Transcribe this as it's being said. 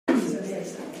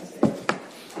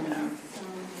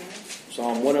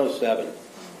Psalm 107.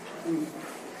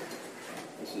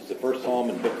 This is the first psalm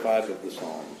in book 5 of the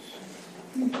Psalms.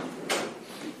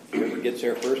 Whoever gets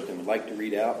there first and would like to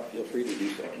read out, feel free to do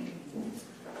so.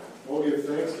 Oh, give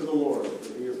thanks to the Lord,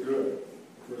 for he is good,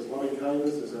 for his loving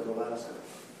kindness is everlasting.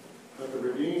 Let the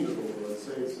redeemed of the Lord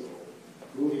say so,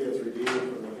 who he has redeemed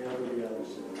from the hand of the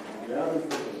adversary, and gathered from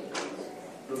the nations,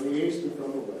 from the east and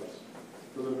from the west,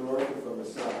 from the north and from the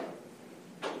south.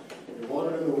 They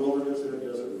wandered in the wilderness and a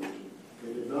desert region.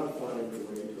 They did not find the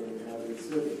way to an inhabited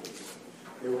city.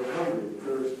 They were hungry and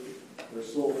thirsty. Their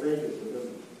soul fainted within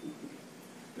them.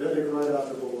 Then they cried out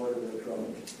to the Lord in their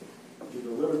trouble. He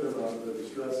delivered them out of their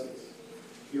distresses.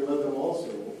 He led them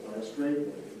also by a straight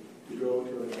way to go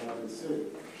to an inhabited city.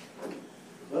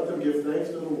 Let them give thanks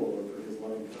to the Lord for his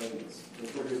loving kindness and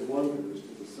for his wonders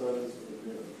to the sons of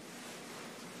men.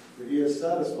 For he has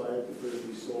satisfied the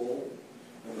thirsty soul,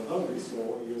 and the hungry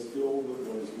soul he has filled with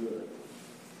what is good.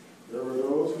 There were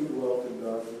those who dwelt in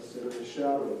darkness and in the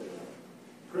shadow of death,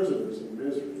 prisoners in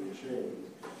misery and chains,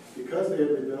 because they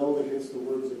had rebelled against the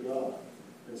words of God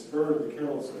and spurned the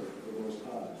counsel of the Most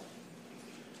High.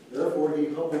 Therefore he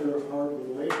humbled their heart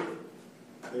with labor.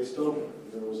 They stumbled,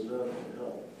 and there was none to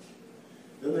help.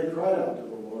 Then they cried out to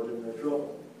the Lord in their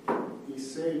trouble. He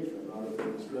saved them out of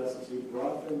their distresses. He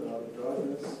brought them out of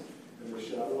darkness and the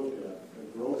shadow of death,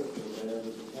 and broke the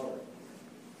land apart.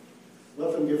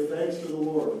 Let them give thanks to the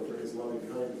Lord for his loving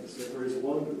kindness and for his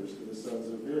wonders to the sons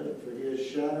of men. For he has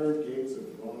shattered gates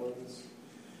of bronze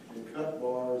and cut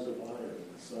bars of iron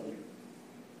asunder.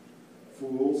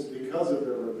 Fools, because of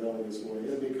their rebellious way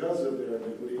and because of their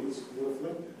iniquities, were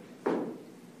afflicted.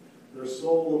 Their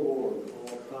soul abhorred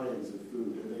all kinds of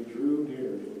food, and they drew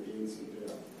near to the gates of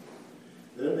death.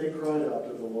 Then they cried out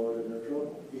to the Lord in their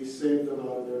trouble. He saved them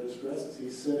out of their distresses. He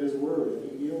sent his word,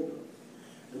 and he healed them,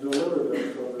 and delivered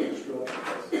them from their destructions.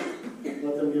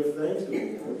 Let them give thanks to the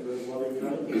Lord for his loving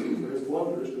kindness and for his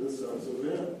wonders to the sons of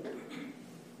men.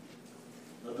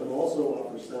 Let them also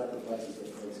offer sacrifices of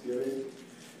thanksgiving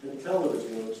and tell of his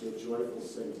works with joyful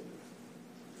singing.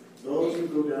 Those who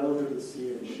go down to the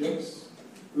sea in ships,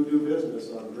 who do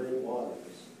business on great waters,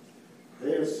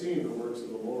 they have seen the works of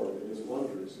the Lord and his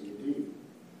wonders in the deep.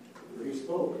 For he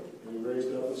spoke, and he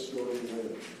raised up a stormy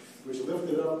wind, which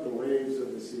lifted up the waves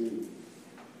of the sea.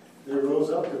 They rose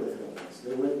up to the heavens.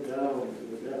 They went down to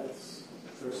the depths.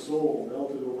 Their soul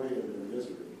melted away in their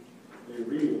misery. They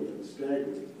reeled and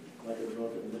staggered like a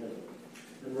drunken man,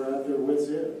 and were at their wits'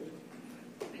 end.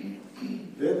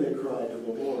 Then they cried to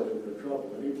the Lord in their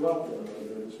trouble, and he brought them out of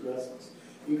their distresses.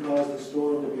 He caused the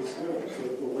storm to be still, so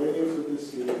that the waves of the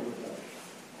sea were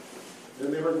hushed.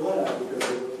 Then they were glad because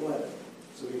they were glad,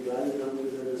 so he guided them to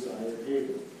their desired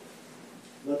haven.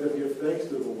 Let them give thanks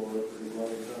to the Lord for his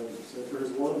loving kindness and for his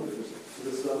wonders to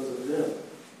the sons of men.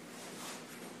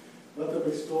 Let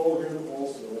them extol him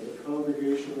also in the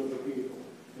congregation of the people,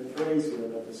 and praise him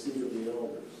at the seat of the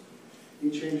elders. He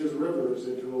changes rivers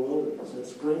into a wilderness, and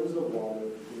springs of water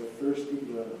into a thirsty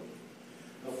ground,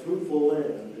 a fruitful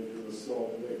land into a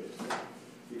salt waste,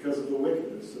 because of the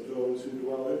wickedness of those who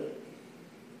dwell in it.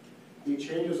 He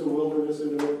changes a wilderness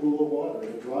into a pool of water,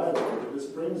 and dry land into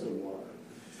springs of water.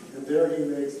 And there he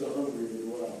makes the hungry to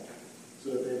dwell,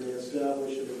 so that they may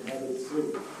establish an inhabited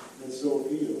city, and sow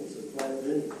fields, and plant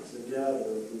vineyards, and gather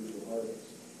a fruitful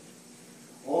harvest.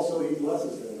 Also he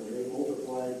blesses them, and they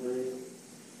multiply greatly.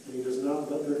 And he does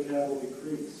not let their cattle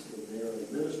decrease, but they are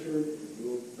administered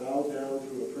and bowed down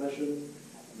to oppression,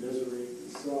 misery,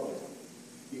 and sorrow.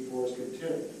 He pours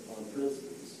contempt upon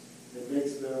princes, and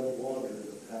makes them wander in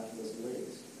a pathless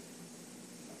waste.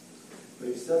 But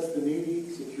he sets the needy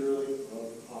securely on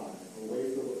high, away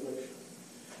from affliction,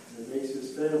 and makes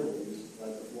his families like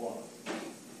a flock.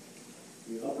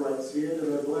 The upright see it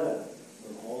and are glad,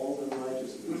 when all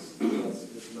unrighteousness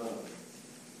is not.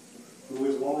 Who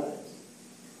is wise?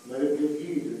 Let him give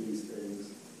heed to these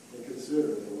things, and consider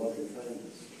the loving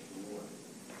kindness of the Lord.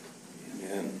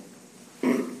 Amen.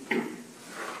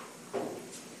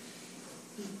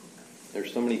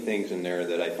 There's so many things in there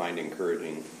that I find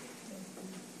encouraging.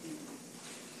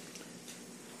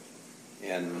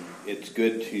 And it's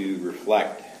good to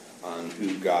reflect on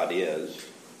who God is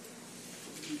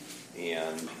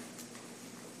and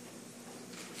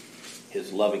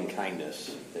his loving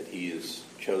kindness, that he has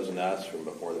chosen us from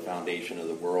before the foundation of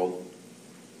the world,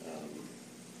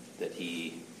 that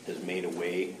he has made a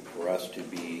way for us to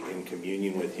be in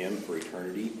communion with him for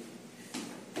eternity,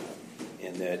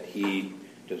 and that he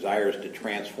desires to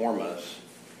transform us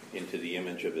into the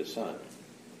image of his Son,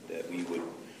 that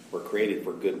we're created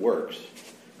for good works.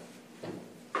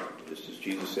 Just as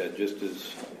Jesus said, just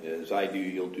as I do,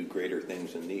 you'll do greater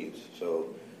things than these.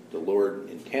 So the Lord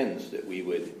intends that we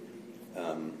would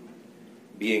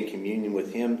be in communion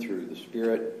with him through the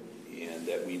Spirit, and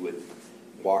that we would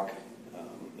walk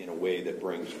in a way that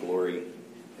brings glory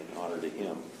and honor to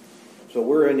him. So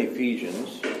we're in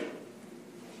Ephesians,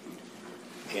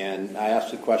 and I ask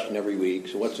the question every week,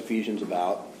 so what's Ephesians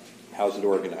about? How's it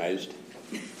organized?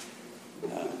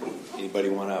 Anybody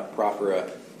want to proffer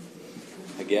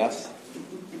a guess?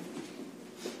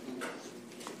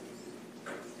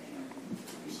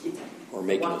 Or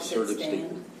make an assertive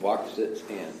statement? Walk, sit,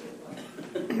 stand.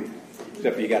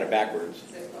 Except for you got it backwards.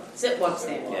 Sit, walk,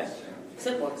 stand. Yeah.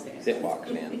 Sit, walk, stand. Sit, walk,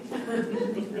 stand.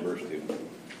 Verse 2.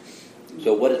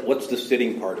 So what's the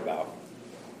sitting part about?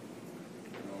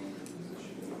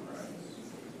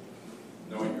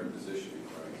 Knowing your position in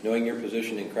Christ. Knowing your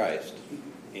position in Christ.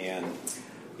 And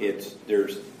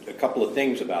there's a couple of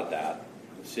things about that.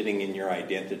 Sitting in your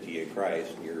identity in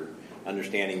Christ, you're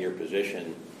understanding your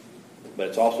position, but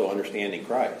it's also understanding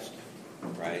Christ,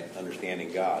 right?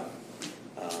 Understanding God.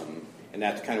 And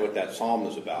that's kind of what that psalm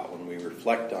is about. When we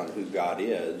reflect on who God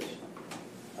is,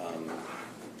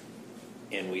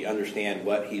 and we understand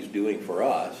what he's doing for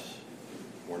us,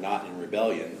 we're not in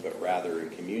rebellion, but rather in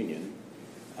communion,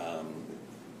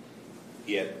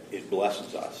 it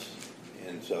blesses us.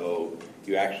 And so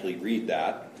you actually read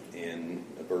that in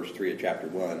verse 3 of chapter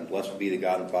 1. Blessed be the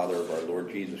God and Father of our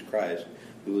Lord Jesus Christ,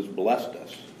 who has blessed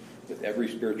us with every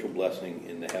spiritual blessing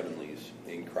in the heavenlies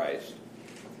in Christ,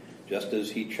 just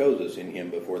as he chose us in him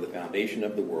before the foundation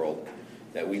of the world,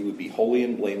 that we would be holy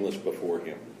and blameless before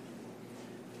him.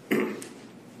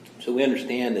 So we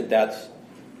understand that that's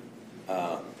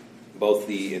both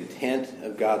the intent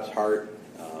of God's heart,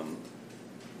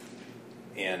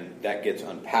 and that gets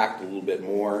unpacked a little bit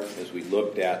more as we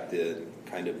looked at the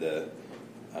kind of the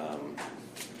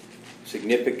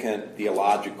significant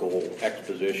theological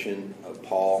exposition of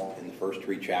Paul in the first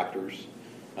 3 chapters,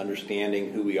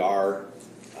 understanding who we are,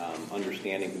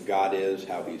 understanding who God is,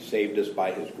 how he's saved us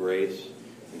by his grace,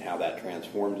 and how that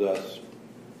transforms us,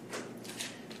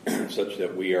 such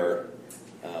that we are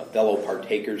fellow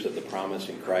partakers of the promise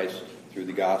in Christ through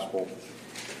the gospel.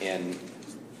 And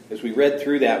as we read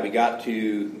through that, we got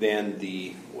to then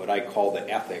what I call the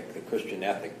ethic, the Christian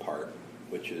ethic part,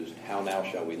 which is how now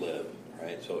shall we live,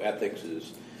 right? So ethics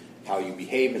is how you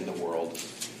behave in the world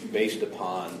based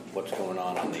upon what's going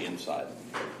on the inside.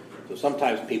 So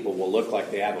sometimes people will look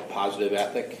like they have a positive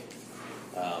ethic,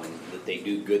 that they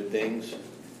do good things,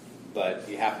 but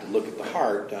you have to look at the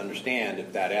heart to understand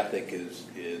if that ethic is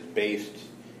based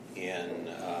in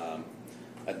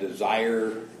a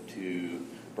desire to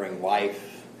bring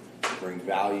life, bring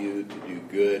value, to do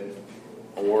good,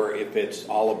 or if it's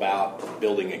all about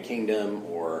building a kingdom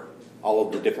or all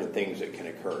of the different things that can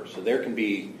occur. So there can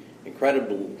be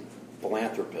incredible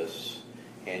philanthropists,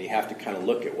 and you have to kind of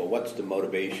look at, well, what's the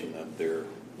motivation of their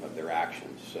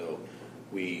actions? So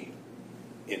we,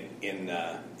 in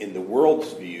the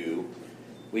world's view,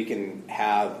 we can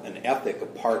have an ethic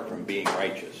apart from being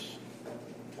righteous,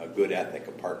 a good ethic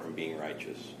apart from being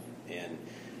righteous. And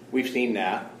we've seen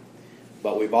that,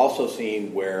 but we've also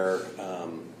seen where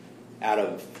out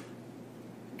of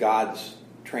God's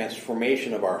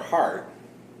transformation of our heart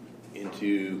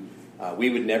into,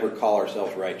 we would never call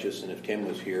ourselves righteous, and if Tim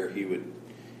was here, he would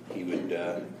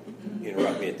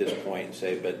interrupt me at this point and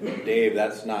say, but Dave,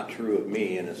 that's not true of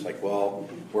me. And it's like, well,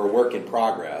 we're a work in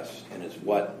progress, and it's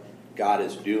what God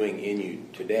is doing in you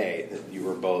today, that you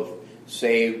are both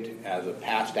saved as a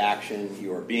past action,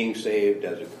 you are being saved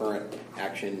as a current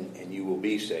action, and you will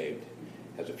be saved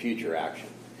as a future action.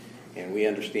 And we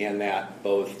understand that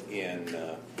both in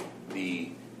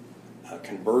the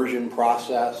conversion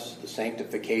process, the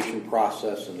sanctification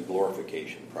process, and the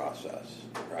glorification process,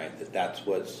 right? That's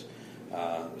what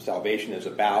salvation is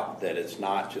about, that it's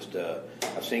not just a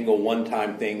single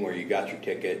one-time thing where you got your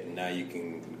ticket and now you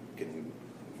can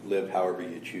live however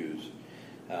you choose.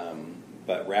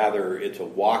 But rather it's a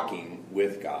walking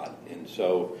with God. And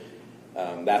so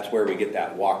that's where we get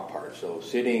that walk part. So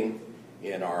sitting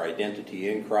in our identity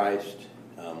in Christ,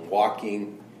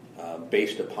 walking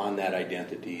based upon that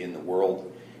identity in the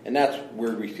world. And that's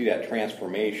where we see that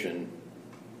transformation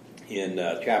in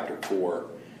chapter 4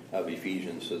 of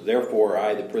Ephesians. So therefore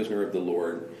I, the prisoner of the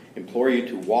Lord, implore you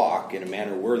to walk in a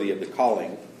manner worthy of the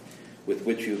calling with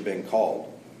which you have been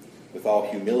called, with all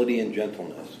humility and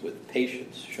gentleness, with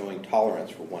patience, showing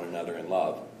tolerance for one another in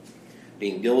love,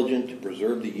 being diligent to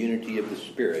preserve the unity of the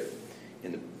Spirit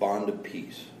in the bond of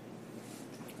peace.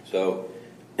 So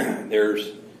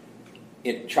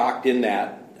chalked in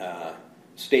that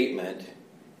statement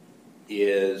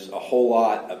is a whole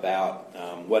lot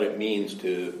about what it means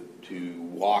to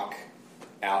walk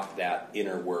out that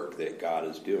inner work that God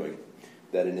is doing.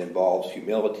 That it involves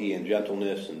humility and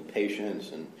gentleness and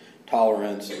patience and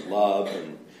tolerance and love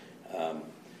and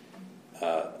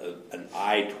an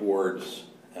eye towards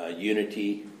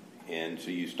unity. And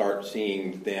so you start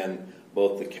seeing then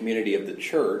both the community of the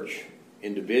church,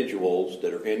 individuals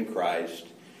that are in Christ,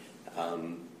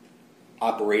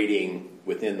 operating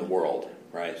within the world,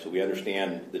 right? So we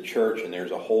understand the church, and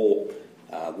there's a whole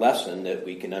lesson that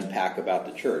we can unpack about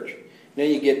the church. Then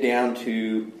you get down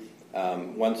to,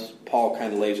 once Paul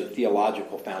kind of lays a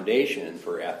theological foundation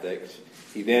for ethics,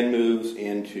 he then moves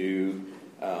into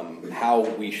how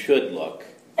we should look.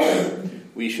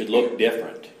 We should look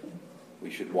different.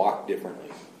 We should walk differently.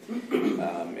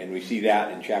 And we see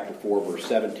that in chapter 4, verse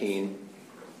 17,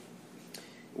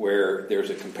 where there's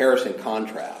a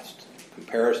comparison-contrast.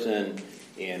 Comparison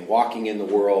in walking in the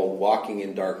world, walking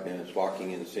in darkness,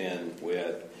 walking in sin,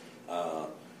 with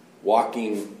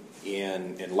walking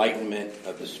in enlightenment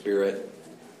of the Spirit,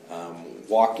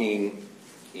 walking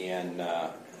in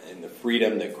the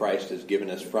freedom that Christ has given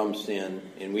us from sin.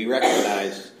 And we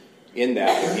recognize in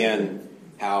that, again,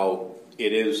 how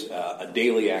it is a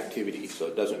daily activity, so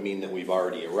it doesn't mean that we've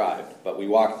already arrived, but we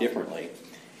walk differently.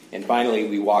 And finally,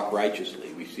 we walk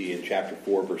righteously. We see in chapter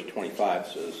 4, verse 25,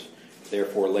 says,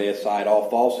 "Therefore lay aside all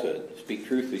falsehood. Speak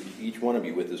truth to each one of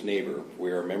you with his neighbor.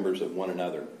 We are members of one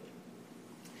another."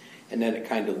 And then it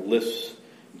kind of lists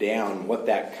down what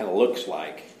that kind of looks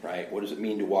like, right? What does it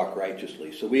mean to walk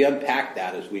righteously? So we unpack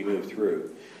that as we move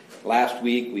through. Last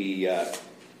week we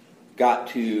got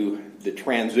to the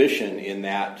transition in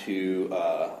that to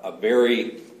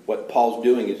what Paul's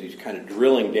doing is he's kind of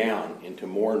drilling down into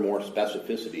more and more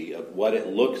specificity of what it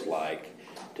looks like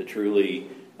to truly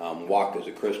walk as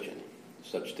a Christian,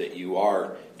 such that you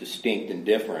are distinct and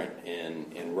different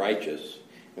and righteous.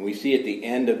 And we see at the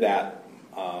end of that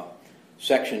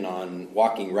section on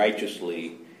walking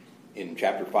righteously in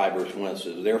chapter 5, verse 1, it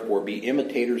says, "Therefore be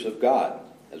imitators of God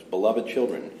as beloved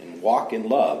children, and walk in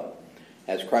love,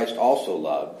 as Christ also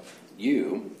loved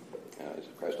you,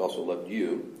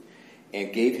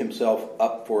 and gave himself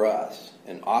up for us,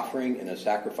 an offering and a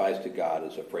sacrifice to God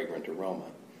as a fragrant aroma."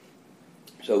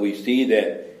 So we see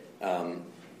that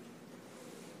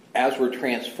as we're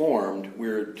transformed,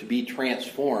 we're to be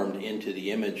transformed into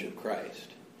the image of Christ.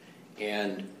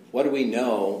 And what do we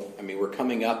know? I mean, we're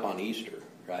coming up on Easter,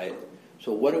 right?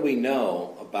 So what do we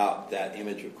know about that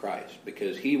image of Christ?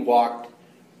 Because he walked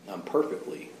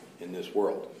perfectly in this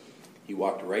world. He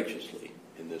walked righteously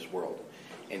in this world.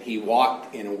 And he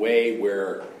walked in a way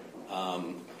where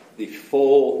the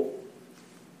full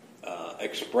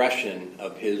expression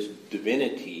of his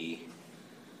divinity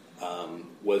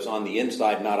was on the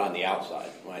inside, not on the outside.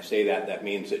 When I say that, that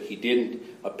means that he didn't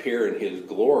appear in his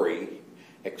glory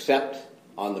except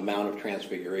on the Mount of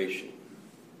Transfiguration.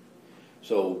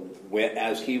 So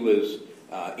as he was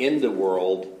in the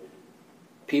world,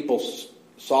 people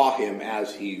saw him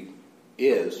as he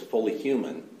is, fully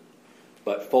human,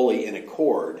 but fully in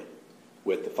accord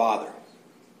with the Father,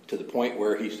 to the point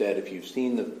where he said, "If you've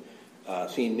seen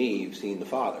me, you've seen the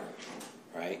Father,"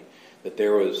 right? That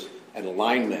there was an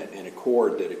alignment and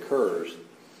accord that occurs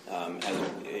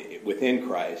within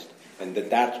Christ, and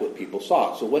that's what people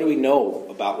saw. So what do we know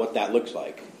about what that looks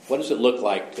like? What does it look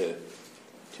like to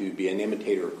be an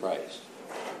imitator of Christ?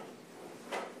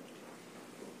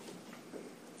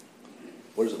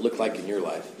 What does it look like in your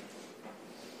life?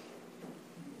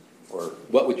 Or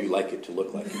what would you like it to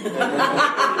look like? To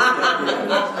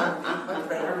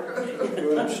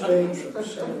abstain from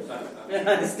sin.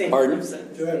 Pardon?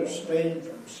 To abstain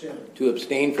from sin. To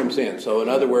abstain from sin. So in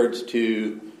other words,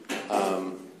 to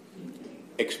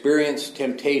experience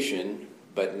temptation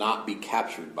but not be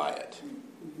captured by it.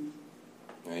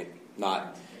 Right?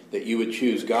 Not that you would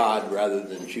choose God rather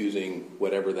than choosing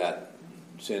whatever that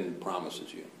sin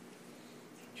promises you.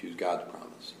 Choose God's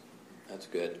promise. That's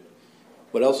good.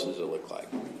 What else does it look like?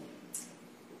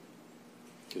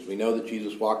 Because we know that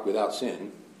Jesus walked without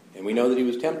sin, and we know that he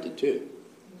was tempted too.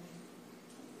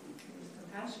 He was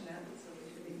compassionate, so we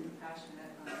should be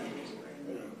compassionate on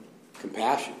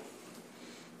Compassion.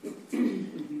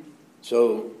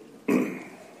 So,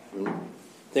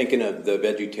 thinking of the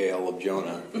Veggie Tale of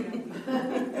Jonah,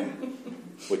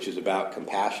 which is about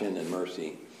compassion and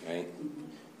mercy, right?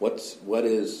 What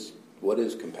is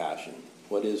compassion?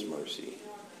 What is mercy?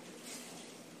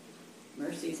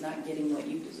 Mercy's not getting what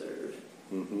you deserve.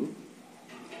 Mm-hmm.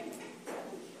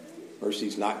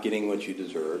 Mercy's not getting what you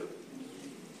deserve.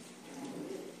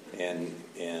 And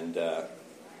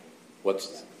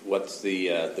what's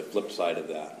the flip side of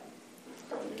that?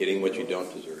 Getting what you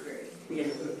don't deserve.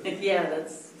 Yeah,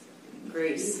 that's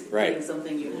Grace. Right. Getting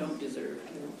something you don't deserve.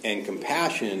 And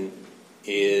compassion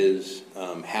is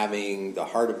having the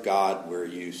heart of God where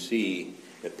you see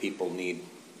that people need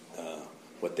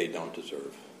what they don't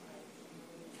deserve.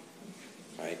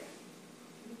 Right?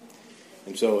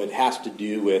 And so it has to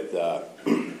do with a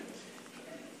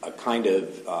kind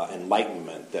of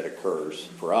enlightenment that occurs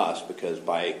for us, because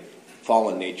by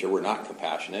fallen nature we're not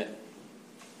compassionate.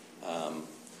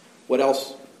 What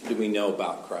else do we know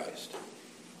about Christ?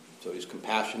 So he's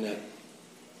compassionate.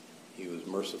 He was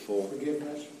merciful.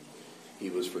 Forgiveness. He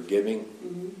was forgiving.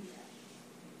 Mm-hmm.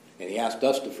 And he asked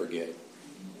us to forgive.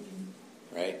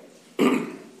 Right?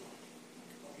 Even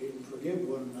forgive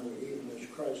one another, even as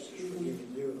Christ has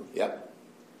forgiven you. Yep.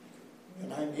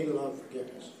 And I need a lot of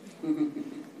forgiveness.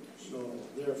 So,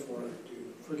 therefore,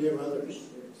 to forgive others.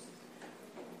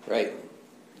 Right.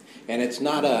 And it's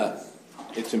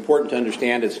important to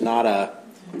understand it's not a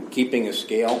keeping a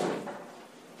scale.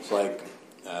 It's like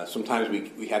sometimes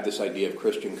we have this idea of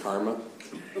Christian karma,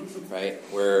 right?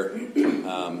 Where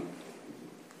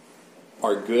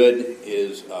our good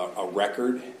is a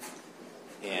record,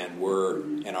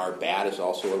 and our bad is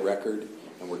also a record,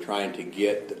 and we're trying to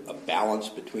get a balance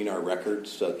between our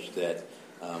records such that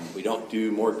we don't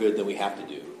do more good than we have to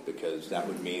do, because that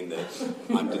would mean that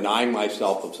I'm denying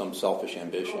myself of some selfish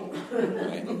ambition,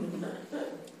 right?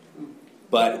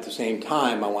 But at the same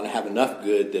time, I want to have enough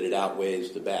good that it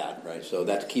outweighs the bad, right? So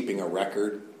that's keeping a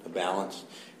record, a balance.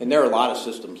 And there are a lot of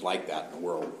systems like that in the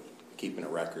world, keeping a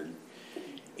record.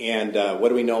 And what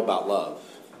do we know about love?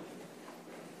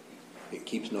 It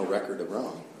keeps no record of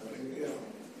wrong, Yeah.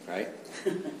 right?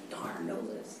 Darn, no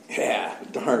list. Yeah,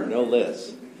 darn, no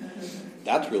list.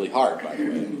 That's really hard, by the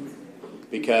way,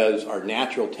 because our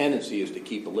natural tendency is to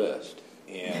keep a list.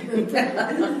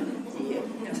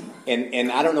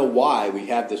 And I don't know why we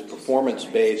have this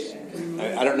performance-based,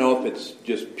 I don't know if it's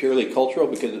just purely cultural,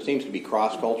 because it seems to be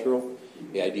cross-cultural,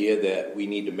 the idea that we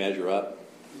need to measure up.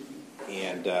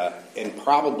 And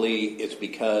probably it's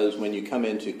because when you come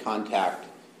into contact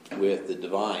with the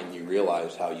divine, you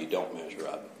realize how you don't measure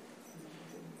up.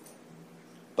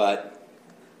 But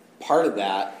part of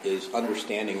that is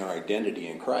understanding our identity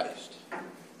in Christ,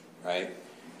 right?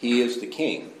 He is the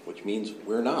King, which means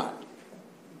we're not.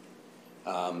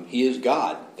 He is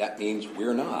God. That means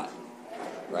we're not,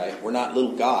 right? We're not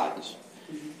little gods,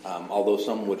 although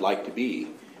some would like to be.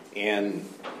 And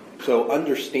so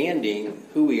understanding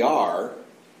who we are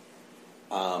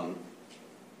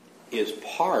is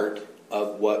part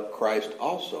of what Christ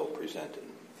also presented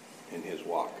in his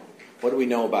walk. What do we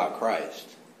know about Christ?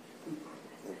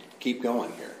 Keep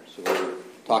going here. So we're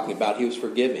talking about he was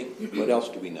forgiving. What else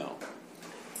do we know?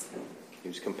 He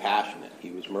was compassionate. He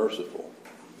was merciful.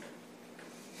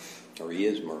 Or he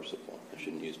is merciful. I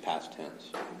shouldn't use past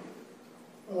tense.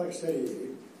 Well, like I say,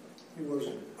 he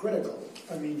wasn't critical.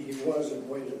 I mean, he was in the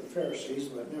way to the Pharisees,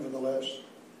 but nevertheless,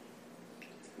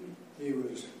 he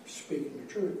was speaking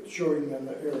the truth, showing them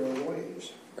the error of the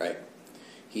ways. Right.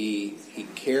 He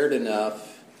cared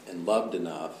enough and loved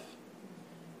enough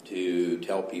to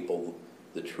tell people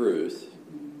the truth,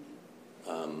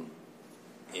 and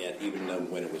even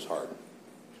when it was hard.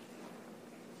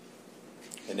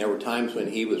 And there were times when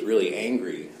he was really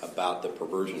angry about the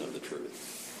perversion of the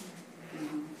truth.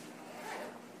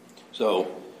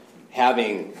 So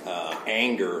having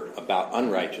anger about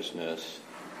unrighteousness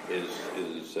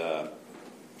is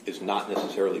not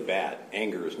necessarily bad.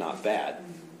 Anger is not bad.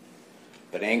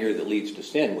 But anger that leads to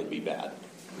sin would be bad,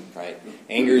 right?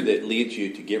 Anger that leads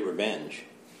you to get revenge,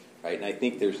 right? And I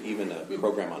think there's even a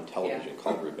program on television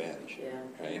called Revenge,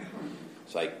 right?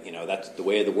 It's like, that's the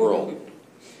way of the world.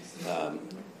 How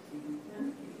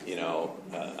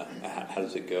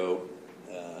does it go?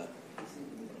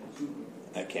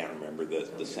 I can't remember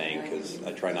the saying because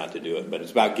I try not to do it, but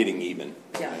it's about getting even.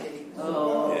 Yeah.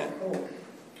 Oh. Yeah. Oh,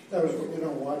 that was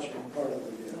watching part of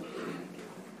the.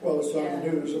 Well, it's on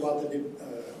the news about the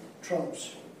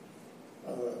Trump's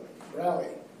rally.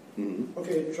 Mm-hmm.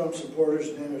 Okay, Trump supporters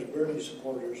and then there's Bernie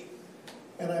supporters,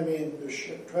 and I mean they're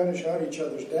trying to shout each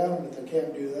other's down, and if they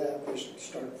can't do that, they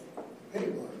start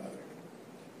hitting one another.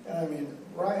 And I mean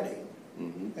rioting.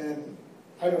 Mm-hmm. And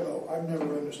I don't know. I've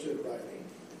never understood rioting.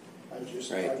 I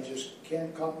just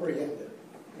can't comprehend it.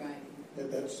 Right.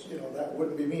 That's that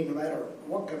wouldn't be me no matter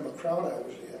what kind of a crowd I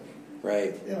was in.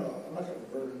 Right. I'm not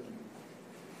going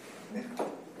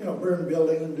to burn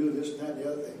buildings and do this and that and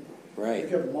the other thing. Right.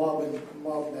 If you have mob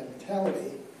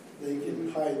mentality, they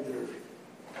can hide their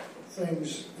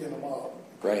things in a mob.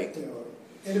 Right.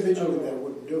 Individually they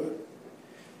wouldn't do it.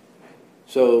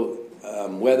 So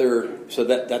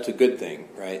that's a good thing,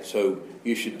 right? So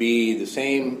you should be the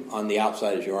same on the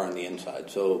outside as you are on the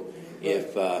inside. So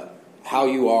If how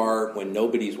you are when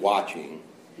nobody's watching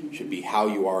should be how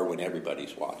you are when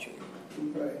everybody's watching.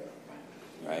 Right.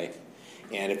 Right?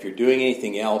 And if you're doing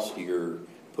anything else, you're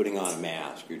putting on a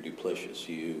mask. You're duplicitous.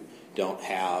 You don't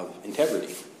have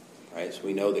integrity. Right? So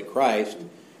we know that Christ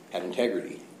had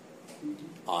integrity,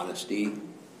 honesty,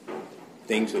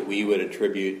 things that we would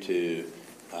attribute to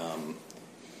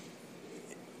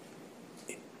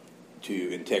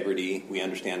integrity. We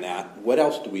understand that. What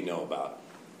else do we know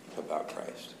about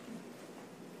Christ?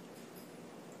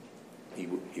 He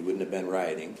wouldn't have been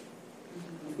rioting.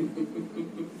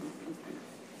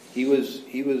 He was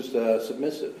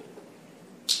submissive,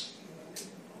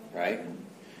 right?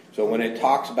 So when it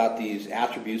talks about these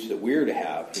attributes that we're to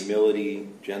have, humility,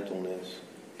 gentleness,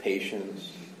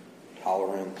 patience,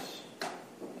 tolerance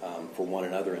for one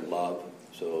another in love.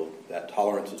 So that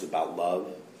tolerance is about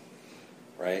love,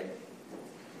 right?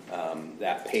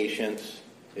 That patience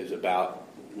is about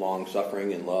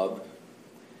long-suffering and love.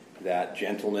 That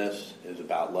gentleness is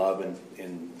about love,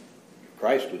 and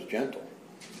Christ was gentle.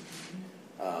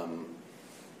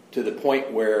 To the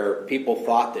point where people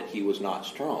thought that he was not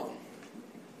strong,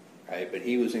 right? But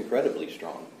he was incredibly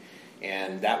strong.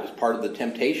 And that was part of the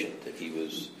temptation that he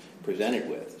was presented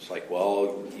with. It's like,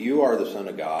 well, you are the Son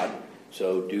of God,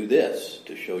 so do this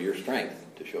to show your strength,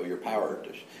 to show your power.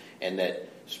 And that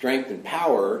strength and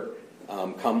power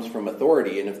comes from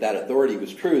authority, and if that authority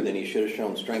was true, then he should have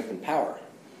shown strength and power.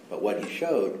 But what he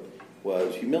showed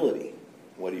was humility.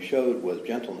 What he showed was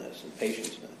gentleness and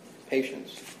patience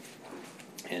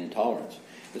and tolerance.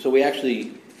 And so we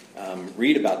actually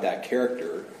read about that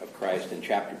character of Christ in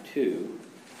chapter 2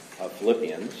 of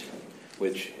Philippians,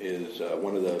 which is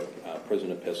one of the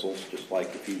prison epistles, just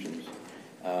like Ephesians.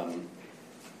 And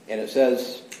it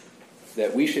says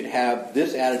that we should have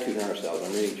this attitude in ourselves.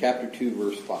 I'm reading chapter 2,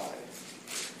 verse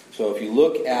 5. So if you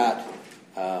look at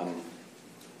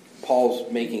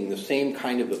Paul's making the same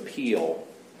kind of appeal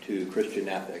to Christian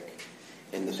ethic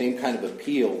and the same kind of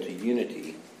appeal to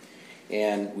unity.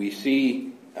 And we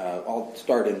see, I'll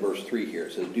start in verse 3 here.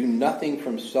 It says, do nothing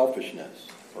from selfishness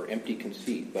or empty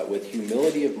conceit, but with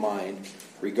humility of mind,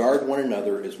 regard one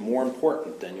another as more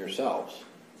important than yourselves.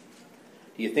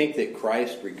 Do you think that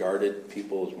Christ regarded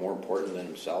people as more important than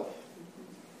himself?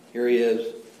 Here he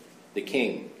is, the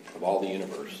king of all the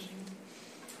universe.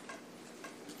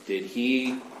 Did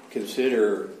he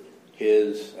consider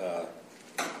his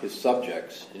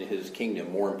subjects and his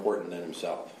kingdom more important than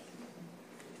himself?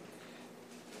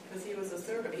 Because he was a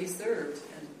servant. He served.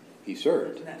 He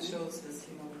served. And that shows his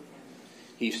humility.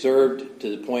 He served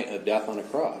to the point of death on a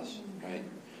cross, right?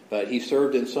 But he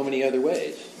served in so many other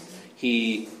ways.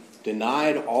 He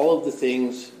denied all of the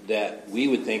things that we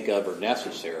would think of are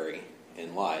necessary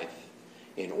in life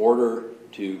in order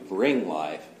to bring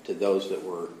life to those that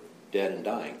were dead and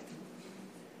dying,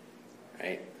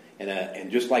 right?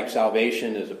 And just like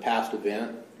salvation is a past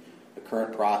event, a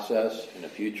current process, and a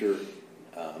future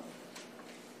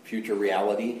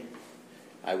reality,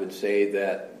 I would say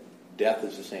that death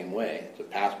is the same way. It's a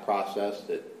past process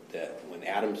that when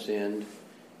Adam sinned,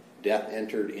 death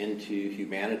entered into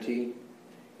humanity,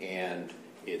 and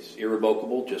it's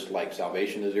irrevocable, just like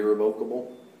salvation is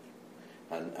irrevocable.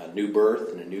 A new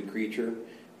birth and a new creature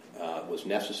was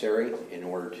necessary in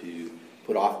order to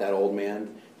put off that old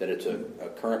man. That it's a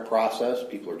current process.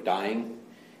 People are dying,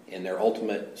 and their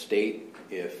ultimate state,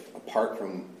 if apart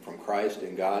from Christ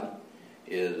and God,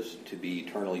 is to be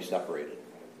eternally separated,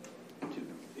 to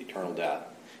eternal death.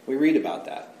 We read about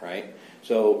that, right?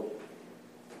 So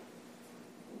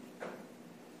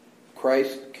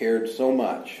Christ cared so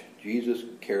much, Jesus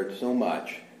cared so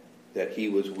much, that he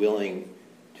was willing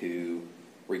to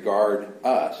regard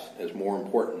us as more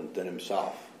important than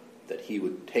himself, that he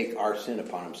would take our sin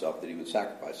upon himself, that he would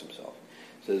sacrifice himself.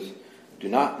 It says, do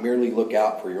not merely look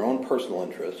out for your own personal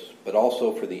interests, but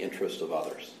also for the interests of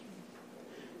others.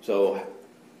 So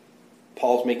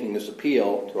Paul's making this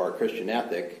appeal to our Christian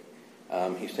ethic.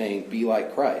 He's saying, be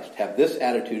like Christ. Have this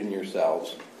attitude in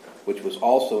yourselves, which was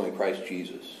also in Christ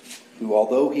Jesus, who,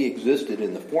 although he existed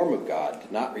in the form of God,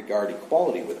 did not regard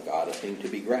equality with God a thing to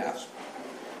be grasped.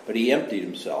 But he emptied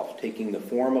himself, taking the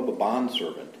form of a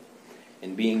bondservant,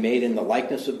 and being made in the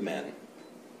likeness of men.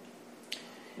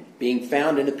 Being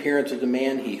found in appearance as a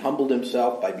man, he humbled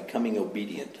himself by becoming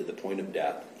obedient to the point of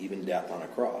death, even death on a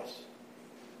cross.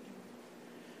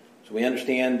 So we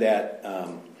understand that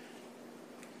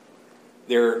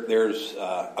there's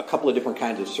a couple of different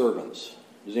kinds of servants.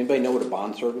 Does anybody know what a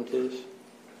bondservant is?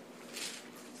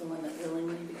 Someone that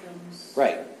willingly becomes...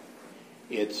 Right.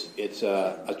 It's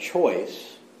a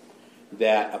choice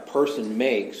that a person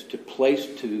makes to place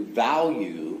to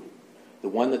value the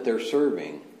one that they're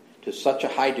serving to such a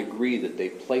high degree that they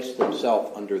placed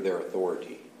themselves under their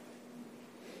authority.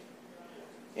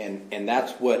 And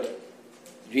that's what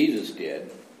Jesus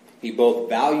did. He both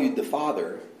valued the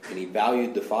Father and he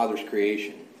valued the Father's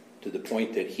creation to the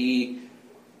point that he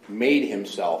made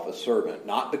himself a servant,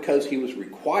 not because he was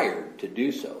required to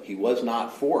do so. He was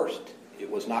not forced.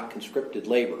 It was not conscripted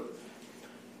labor.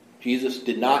 Jesus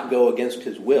did not go against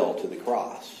his will to the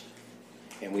cross.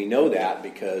 And we know that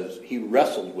because he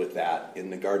wrestled with that in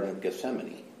the Garden of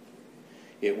Gethsemane.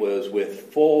 It was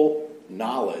with full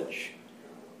knowledge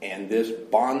and this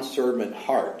bondservant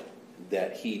heart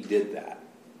that he did that.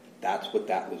 That's what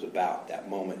that was about, that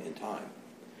moment in time.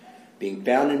 Being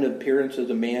found in appearance as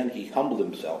a man, he humbled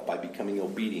himself by becoming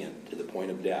obedient to the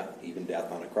point of death, even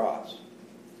death on a cross.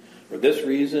 For this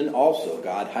reason also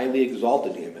God highly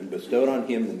exalted him and bestowed on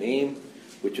him the name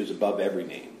which is above every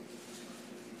name.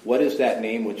 What is that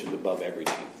name which is above every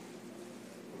name?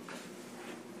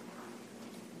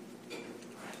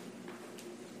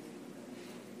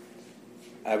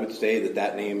 I would say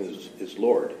that name is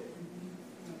Lord.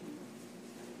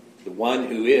 The one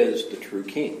who is the true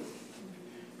King.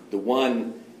 The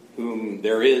one whom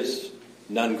there is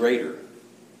none greater.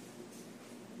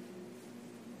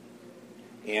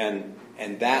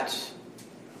 And that's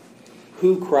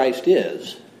who Christ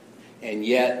is. And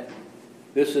yet,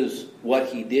 this is what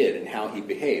he did and how he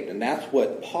behaved. And that's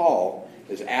what Paul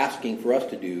is asking for us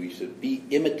to do. He said, be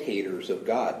imitators of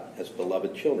God as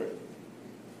beloved children.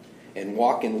 And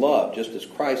walk in love just as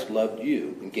Christ loved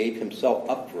you and gave himself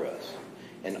up for us.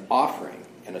 An offering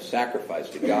and a sacrifice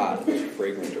to God as a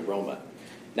fragrant aroma.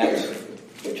 That's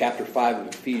chapter 5 of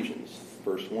Ephesians,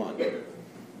 verse 1.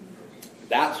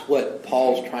 That's what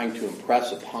Paul's trying to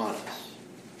impress upon us,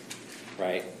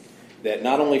 right? That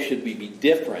not only should we be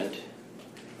different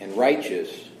and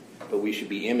righteous, but we should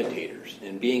be imitators.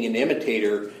 And being an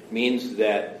imitator means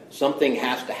that something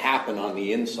has to happen on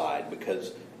the inside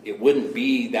because it wouldn't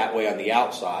be that way on the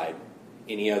outside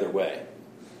any other way.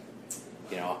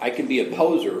 You know, I can be a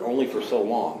poser only for so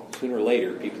long. Sooner or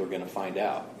later, people are going to find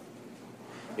out.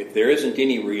 If there isn't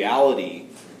any reality,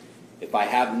 if I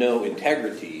have no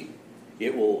integrity,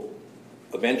 it will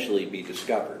eventually be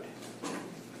discovered.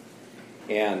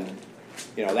 And,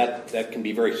 you know, that can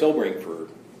be very sobering for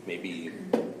maybe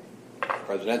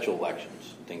presidential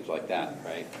elections, things like that,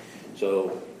 right?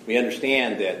 So we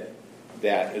understand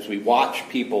that as we watch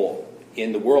people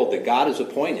in the world that God has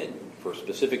appointed for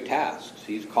specific tasks,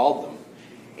 he's called them,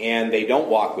 and they don't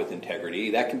walk with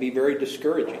integrity, that can be very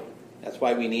discouraging. That's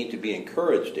why we need to be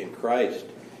encouraged in Christ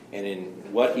and in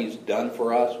what he's done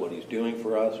for us, what he's doing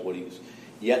for us, what he's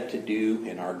yet to do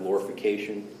in our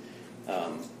glorification.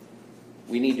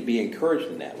 We need to be encouraged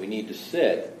in that. We need to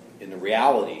sit in the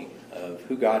reality of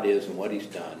who God is and what he's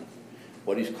done,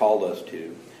 what he's called us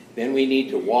to. Then we need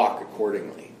to walk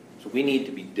accordingly. So we need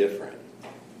to be different.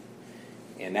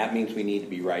 And that means we need to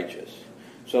be righteous.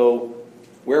 So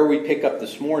where we pick up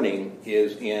this morning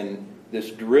is in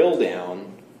this drill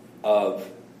down of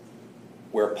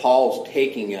where Paul's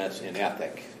taking us in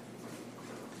ethic.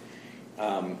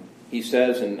 He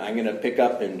says, and I'm going to pick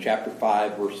up in chapter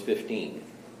 5, verse 15.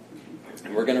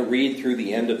 And we're going to read through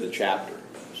the end of the chapter.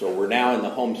 So we're now in the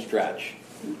home stretch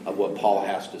of what Paul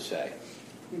has to say.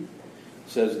 It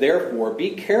says, therefore,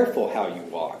 be careful how you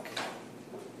walk,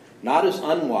 not as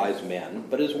unwise men,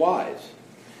 but as wise,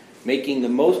 making the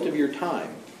most of your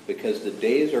time, because the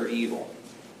days are evil.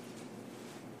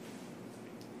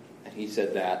 And he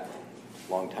said that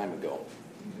a long time ago.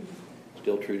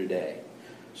 Still true today.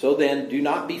 So then, do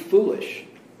not be foolish,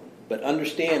 but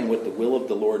understand what the will of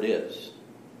the Lord is.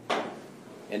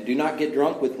 And do not get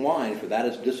drunk with wine, for that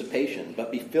is dissipation,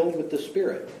 but be filled with the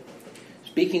Spirit,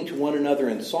 speaking to one another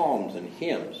in psalms and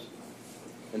hymns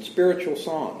and spiritual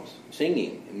songs,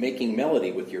 singing and making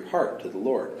melody with your heart to the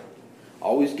Lord,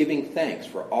 always giving thanks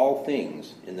for all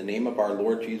things in the name of our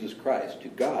Lord Jesus Christ, to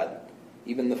God,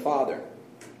 even the Father,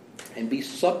 and be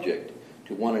subject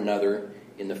to one another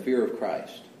in the fear of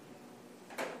Christ.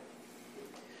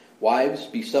 Wives,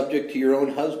 be subject to your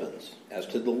own husbands, as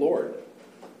to the Lord.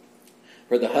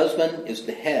 For the husband is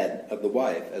the head of the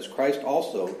wife, as Christ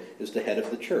also is the head of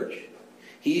the church,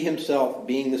 he himself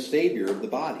being the Savior of the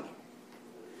body.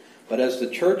 But as the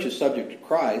church is subject to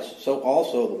Christ, so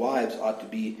also the wives ought to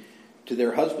be to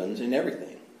their husbands in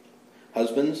everything.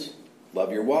 Husbands,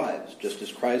 love your wives, just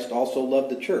as Christ also loved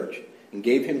the church, and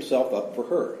gave himself up for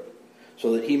her,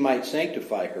 so that he might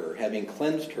sanctify her, having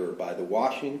cleansed her by the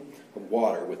washing of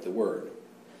water with the word,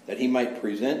 that he might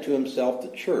present to himself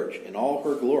the church in all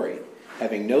her glory,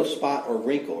 having no spot or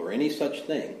wrinkle or any such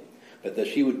thing, but that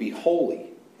she would be holy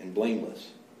and blameless.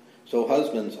 So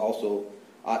husbands also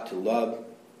ought to love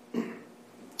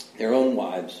their own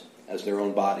wives as their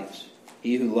own bodies.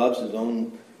 He who loves his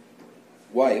own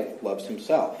wife loves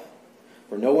himself.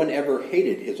 For no one ever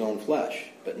hated his own flesh,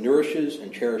 but nourishes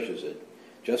and cherishes it,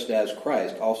 just as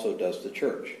Christ also does the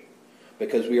church,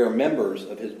 because we are members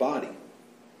of his body.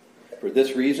 For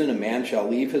this reason a man shall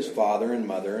leave his father and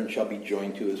mother and shall be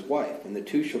joined to his wife, and the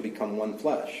two shall become one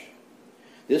flesh.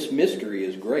 This mystery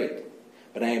is great,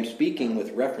 but I am speaking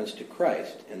with reference to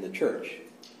Christ and the church.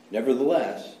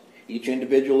 Nevertheless, each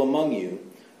individual among you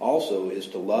also is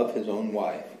to love his own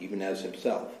wife, even as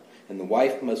himself, and the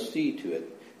wife must see to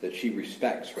it that she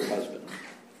respects her husband.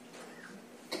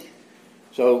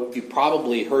 So you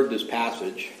probably heard this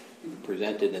passage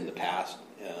presented in the past,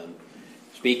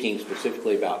 speaking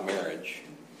specifically about marriage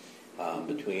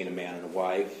between a man and a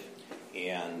wife,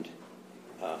 and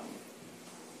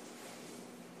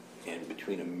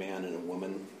between a man and a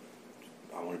woman.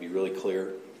 I want to be really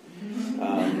clear.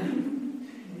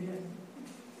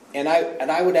 And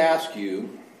I would ask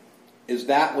you, is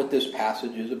that what this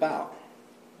passage is about?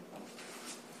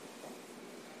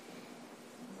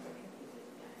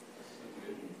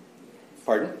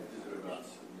 Pardon?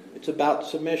 It's about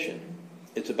submission.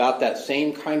 It's about that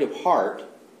same kind of heart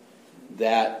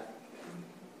that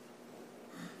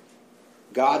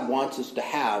God wants us to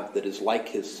have that is like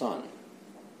his Son.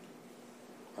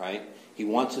 Right? He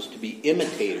wants us to be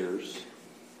imitators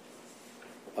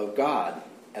of God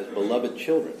as beloved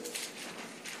children.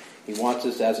 He wants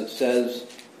us, as it says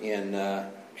in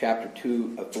chapter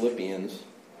 2 of Philippians,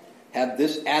 have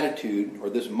this attitude or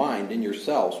this mind in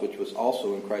yourselves, which was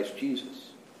also in Christ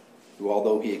Jesus, who,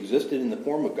 although he existed in the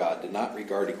form of God, did not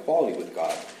regard equality with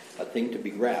God a thing to be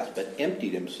grasped, but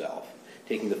emptied himself,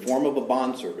 taking the form of a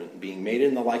bondservant, being made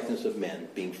in the likeness of men,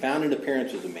 being found in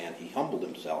appearance as a man, he humbled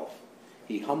himself.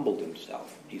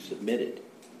 He submitted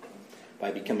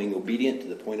by becoming obedient to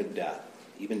the point of death,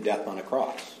 even death on a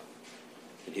cross.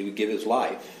 That he would give his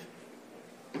life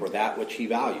for that which he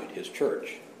valued, his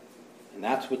church. And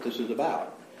that's what this is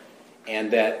about.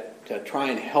 And that to try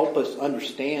and help us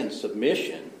understand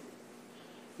submission,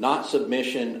 not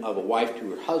submission of a wife to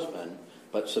her husband,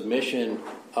 but submission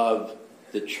of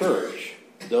the church,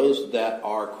 those that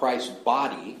are Christ's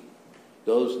body,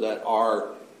 those that are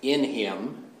in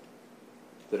him,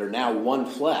 that are now one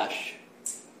flesh,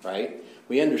 right?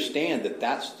 We understand that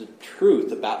that's the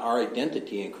truth about our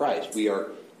identity in Christ. We are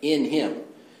in him.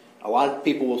 A lot of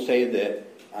people will say that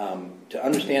to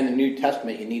understand the New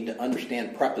Testament, you need to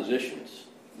understand prepositions,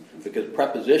 because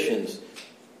prepositions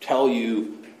tell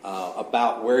you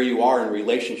about where you are in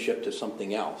relationship to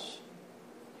something else.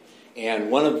 And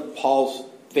one of Paul's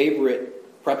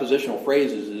favorite prepositional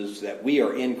phrases is that we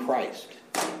are in Christ,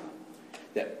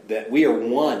 that we are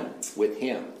one with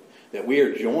him, that we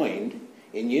are joined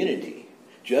in unity,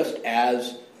 just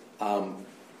as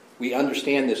we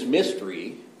understand this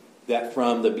mystery that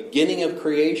from the beginning of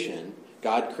creation,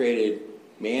 God created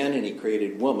man and he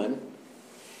created woman,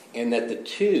 and that the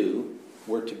two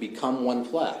were to become one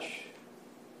flesh.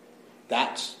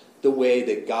 That's the way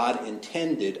that God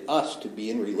intended us to be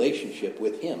in relationship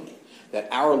with him. That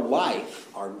our life,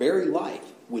 our very life,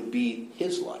 would be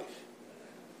his life.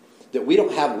 That we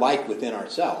don't have life within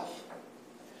ourselves.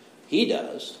 He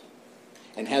does,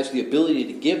 and has the ability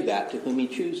to give that to whom he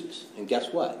chooses. And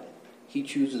guess what? He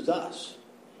chooses us,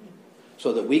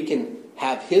 so that we can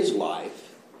have his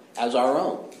life as our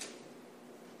own.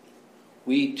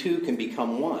 We too can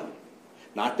become one.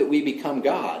 Not that we become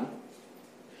God,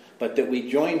 but that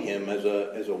we join him as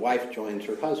a wife joins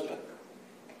her husband.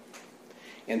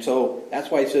 And so that's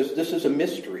why he says this is a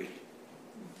mystery.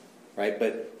 Right?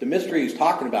 But the mystery he's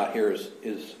talking about here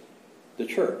is the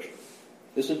church.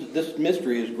 This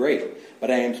mystery is great,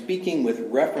 but I am speaking with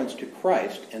reference to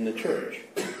Christ and the church.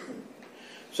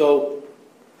 So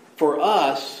for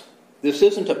us, this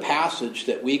isn't a passage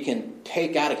that we can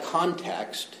take out of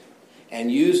context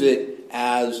and use it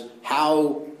as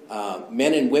how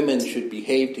men and women should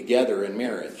behave together in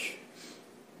marriage,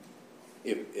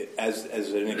 as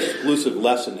an exclusive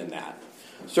lesson in that.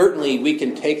 Certainly we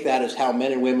can take that as how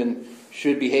men and women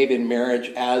should behave in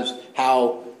marriage, as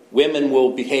how women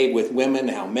will behave with women,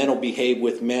 how men will behave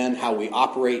with men, how we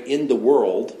operate in the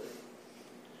world,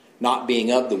 not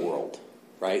being of the world,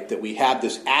 right? That we have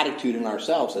this attitude in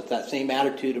ourselves, that's that same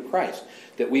attitude of Christ,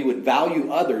 that we would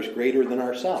value others greater than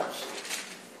ourselves.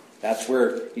 That's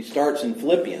where he starts in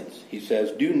Philippians. He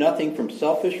says, do nothing from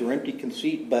selfish or empty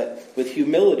conceit, but with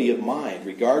humility of mind,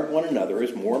 regard one another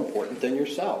as more important than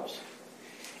yourselves.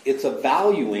 It's a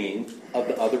valuing of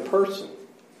the other person.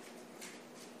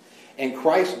 And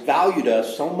Christ valued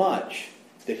us so much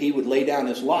that he would lay down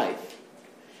his life.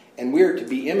 And we're to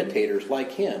be imitators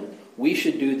like him. We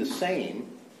should do the same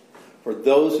for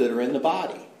those that are in the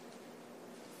body.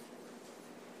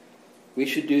 We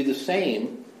should do the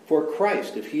same for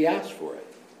Christ if he asks for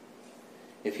it.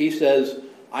 If he says,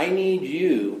 I need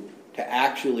you to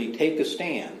actually take a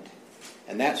stand,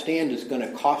 and that stand is going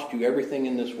to cost you everything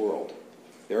in this world.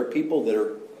 There are people that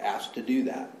are asked to do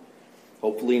that.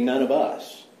 Hopefully none of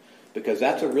us, because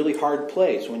that's a really hard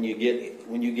place when you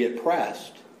get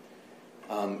pressed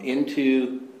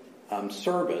into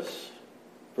service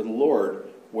for the Lord,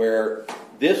 where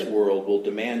this world will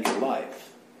demand your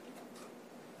life.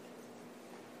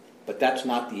 But that's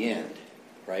not the end,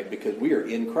 right? Because we are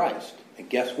in Christ. And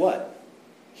guess what?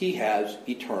 He has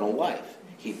eternal life.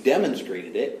 He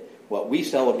demonstrated it. What we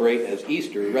celebrate as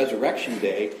Easter, Resurrection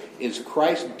Day, is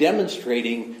Christ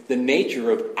demonstrating the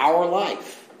nature of our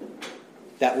life.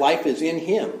 That life is in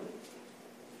him.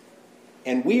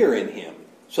 And we are in him.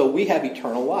 So we have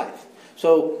eternal life.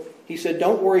 So he said,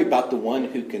 don't worry about the one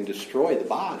who can destroy the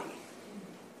body.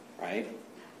 Right?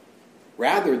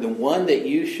 Rather, the one that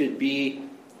you should be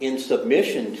in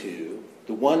submission to,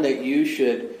 the one that you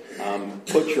should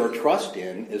put your trust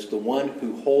in, is the one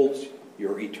who holds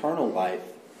your eternal life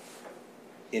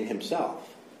in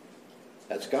himself.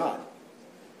 That's God.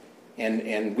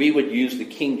 And we would use the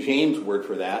King James word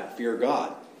for that, fear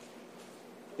God.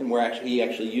 And he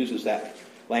actually uses that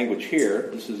language here.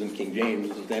 This isn't King James,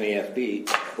 this is NASB.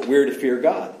 But we're to fear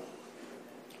God.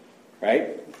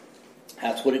 Right?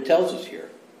 That's what it tells us here.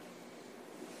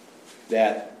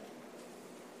 That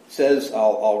says,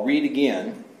 I'll read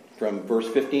again from verse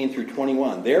 15 through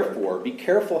 21. Therefore, be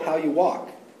careful how you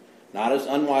walk, not as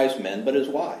unwise men, but as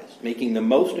wise, making the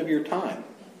most of your time,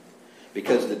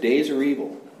 because the days are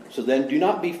evil. So then do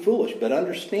not be foolish, but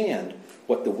understand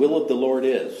what the will of the Lord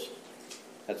is.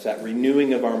 That's that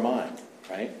renewing of our mind,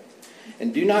 right?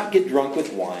 And do not get drunk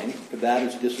with wine, for that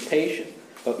is dissipation,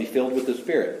 but be filled with the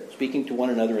Spirit, speaking to one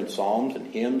another in psalms and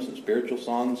hymns and spiritual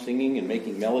songs, singing and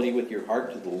making melody with your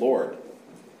heart to the Lord,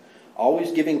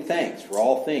 always giving thanks for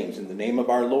all things in the name of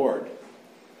our Lord,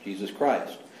 Jesus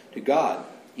Christ, to God,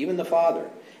 even the Father,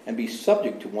 and be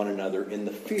subject to one another in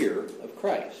the fear of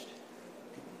Christ.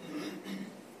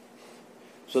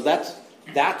 So that's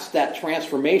that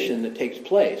transformation that takes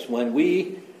place when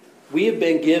we have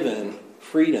been given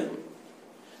freedom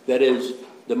that is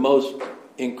the most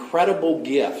incredible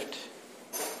gift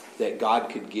that God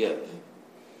could give.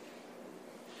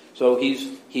 So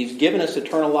he's given us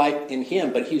eternal life in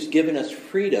him, but he's given us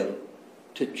freedom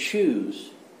to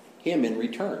choose him in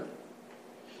return.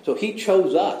 So he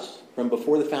chose us from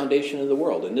before the foundation of the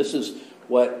world. And this is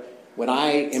what, when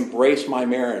I embrace my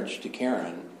marriage to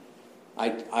Karen,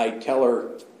 I tell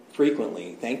her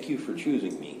frequently, thank you for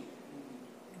choosing me.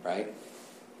 Right?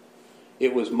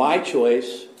 It was my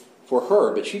choice for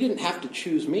her, but she didn't have to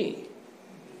choose me.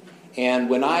 And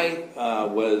when I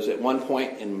was at one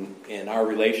point in our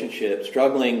relationship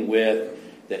struggling with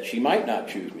that she might not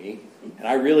choose me, and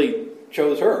I really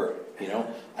chose her,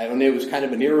 and it was kind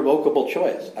of an irrevocable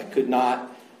choice. I could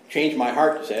not change my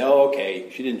heart to say, oh,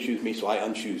 okay, she didn't choose me, so I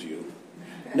unchoose you.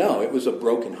 No, it was a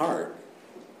broken heart.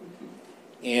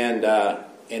 And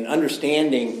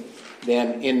understanding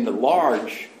then in the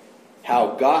large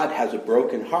how God has a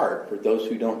broken heart for those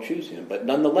who don't choose him. But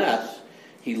nonetheless,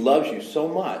 he loves you so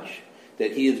much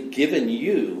that he has given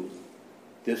you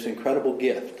this incredible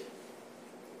gift,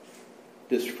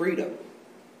 this freedom.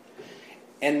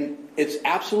 And it's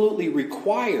absolutely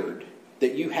required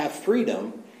that you have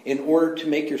freedom in order to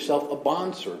make yourself a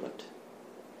bondservant.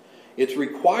 It's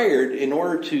required in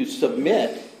order to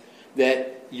submit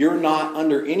that you're not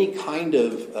under any kind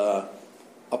of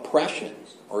oppression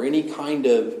or any kind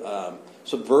of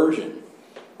subversion,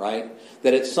 right?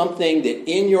 That it's something that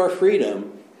in your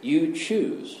freedom you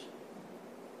choose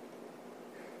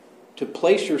to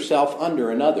place yourself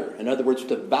under another. In other words,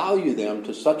 to value them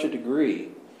to such a degree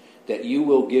that you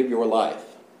will give your life,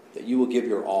 that you will give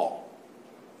your all,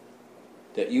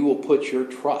 that you will put your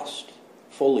trust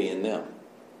fully in them.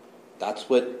 That's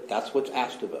what's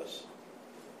asked of us.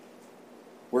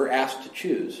 We're asked to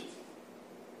choose.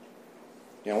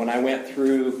 When I went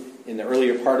through in the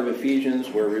earlier part of Ephesians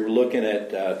where we were looking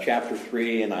at chapter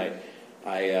 3, and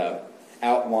I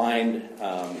outlined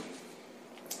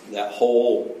that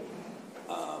whole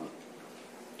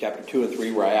chapter 2 and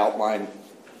 3 where I outlined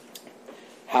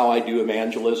how I do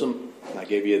evangelism. And I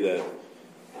gave you the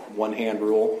one-hand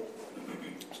rule.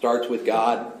 Starts with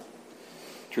God.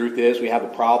 Truth is, we have a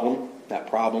problem. That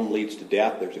problem leads to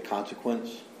death. There's a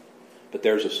consequence. But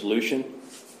there's a solution.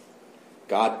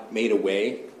 God made a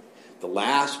way. The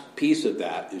last piece of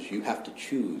that is you have to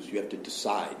choose. You have to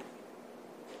decide.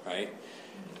 Right?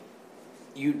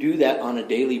 You do that on a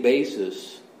daily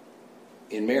basis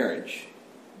in marriage.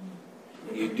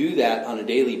 You do that on a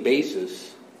daily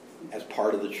basis as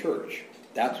part of the church.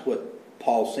 That's what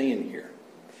Paul's saying here.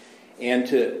 And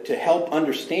to help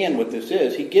understand what this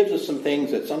is, he gives us some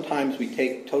things that sometimes we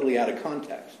take totally out of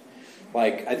context.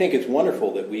 Like, I think it's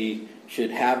wonderful that we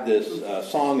should have this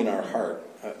song in our heart.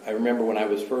 I remember when I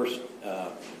was first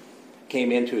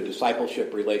came into a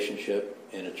discipleship relationship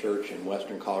in a church in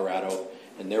western Colorado,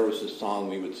 and there was this song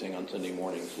we would sing on Sunday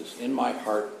mornings. This, "In my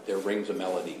heart there rings a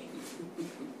melody."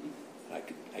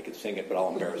 I could sing it, but I'll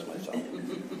embarrass myself.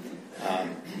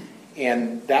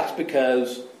 And that's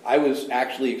because I was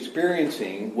actually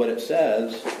experiencing what it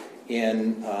says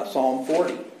in Psalm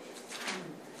 40.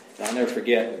 And I'll never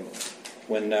forget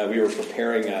when we were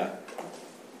preparing a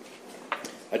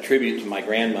tribute to my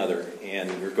grandmother, and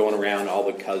we were going around, all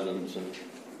the cousins and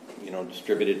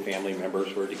distributed family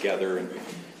members were together, and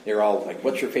they were all like,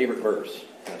 "What's your favorite verse?"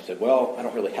 And I said, "Well, I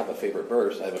don't really have a favorite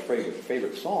verse. I have a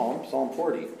favorite psalm, Psalm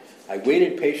 40. I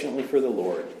waited patiently for the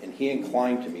Lord, and he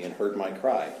inclined to me and heard my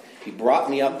cry. He brought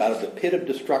me up out of the pit of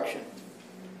destruction,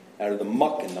 out of the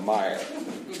muck and the mire.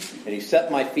 And he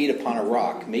set my feet upon a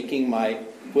rock, making my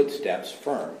footsteps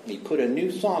firm. And he put a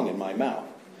new song in my mouth,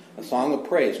 a song of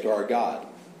praise to our God.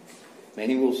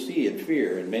 Many will see and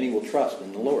fear, and many will trust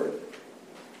in the Lord."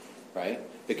 Right?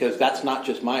 Because that's not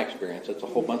just my experience, that's a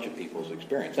whole bunch of people's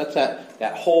experience. That's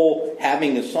that whole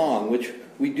having a song, which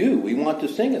we do. We want to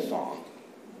sing a song.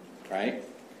 Right?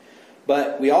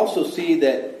 But we also see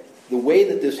that the way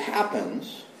that this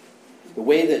happens, the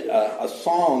way that a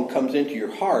song comes into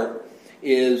your heart,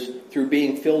 is through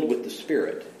being filled with the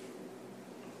Spirit.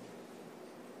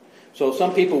 So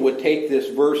some people would take this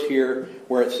verse here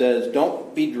where it says,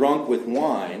 "Don't be drunk with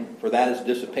wine, for that is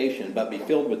dissipation, but be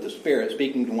filled with the Spirit,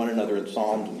 speaking to one another in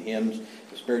psalms and hymns,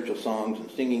 and spiritual songs, and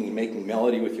singing and making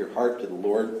melody with your heart to the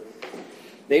Lord."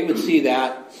 They would see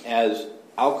that as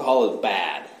alcohol is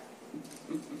bad.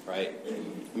 Right?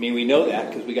 I mean, we know that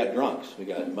because we got drunks. We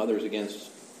got Mothers Against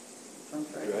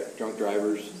Drunk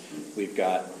Drivers. We've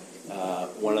got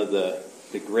one of the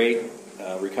great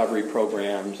recovery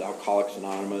programs, Alcoholics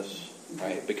Anonymous,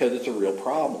 right? Because it's a real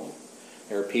problem.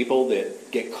 There are people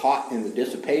that get caught in the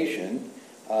dissipation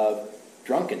of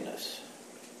drunkenness.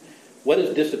 What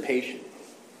is dissipation?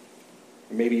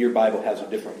 Or maybe your Bible has a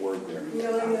different word there.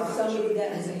 I know somebody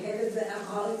that was ahead of the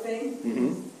alcoholic thing. Mm-hmm.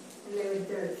 And they were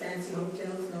there at fancy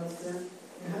hotels and all stuff.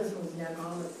 Her husband was an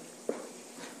alcoholic.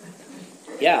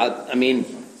 Yeah, I mean,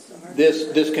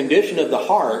 this condition of the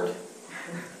heart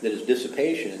that is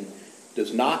dissipation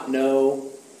does not know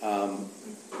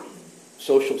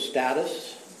social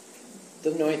status.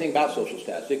 Doesn't know anything about social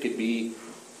status. It could be,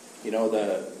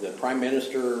 the prime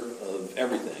minister of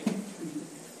everything.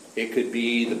 It could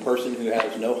be the person who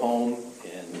has no home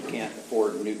and can't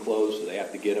afford new clothes, so they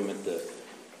have to get them at the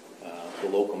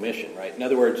local mission, right? In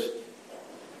other words,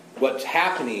 what's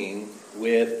happening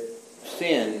with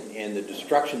sin and the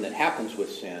destruction that happens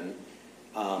with sin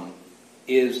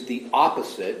is the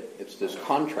opposite. It's this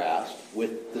contrast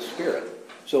with the Spirit.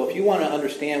 So if you want to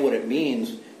understand what it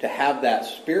means to have that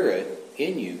Spirit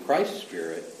in you, Christ's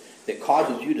Spirit, that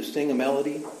causes you to sing a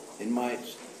melody, "In my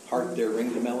heart there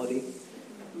rings a melody,"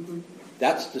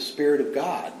 that's the Spirit of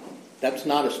God. That's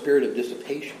not a spirit of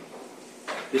dissipation.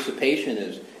 Dissipation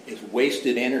is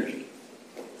wasted energy,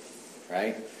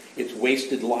 right? It's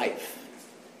wasted life.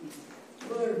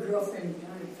 Well, her girlfriend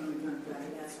died from a drunk drive.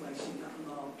 That's why she got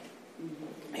involved.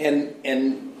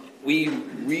 And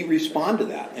we respond to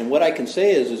that. And what I can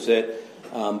say is that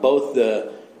both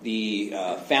the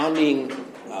founding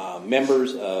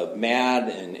members of MAD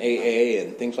and AA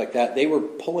and things like that, they were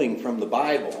pulling from the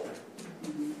Bible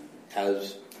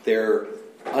as their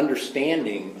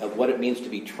understanding of what it means to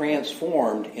be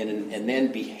transformed and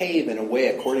then behave in a way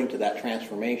according to that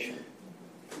transformation.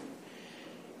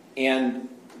 And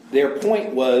their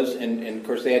point was, and of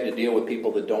course they had to deal with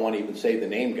people that don't want to even say the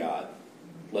name God,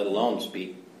 let alone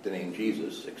speak the name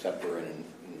Jesus, except for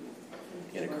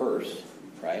in a curse,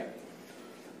 right?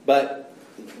 But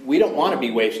we don't want to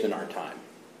be wasting our time.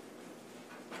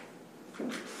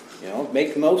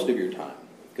 Make the most of your time,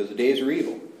 because the days are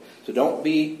evil. So don't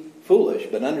be foolish,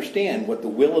 but understand what the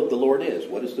will of the Lord is.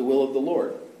 What is the will of the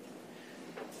Lord?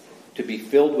 To be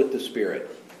filled with the Spirit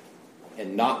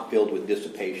and not filled with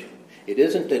dissipation. It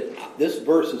isn't that this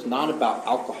verse is not about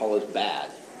alcohol is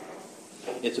bad.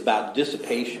 It's about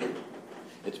dissipation.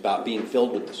 It's about being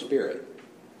filled with the Spirit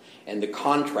and the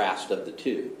contrast of the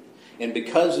two. And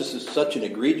because this is such an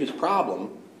egregious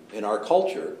problem in our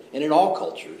culture and in all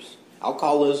cultures,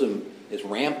 alcoholism is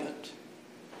rampant.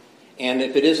 And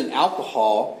if it isn't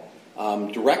alcohol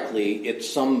directly, it's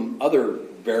some other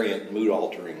variant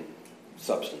mood-altering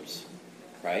substance.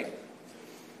 right?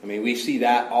 I mean, we see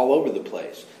that all over the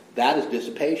place. That is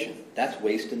dissipation. That's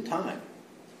wasting time.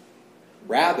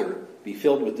 Rather, be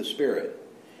filled with the Spirit.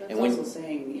 That's And when, also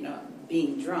saying,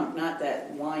 being drunk, not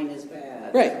that wine is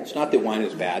bad. right, it's not that wine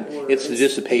is bad. Or It's the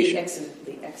dissipation.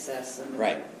 The excess. And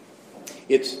Right.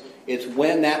 It's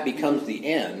when that becomes the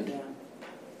end, Yeah.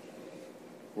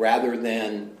 rather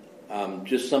than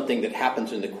just something that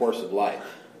happens in the course of life.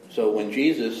 So when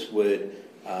Jesus would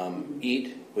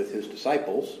eat with his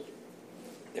disciples,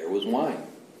 there was wine,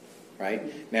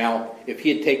 right? Now, if he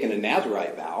had taken a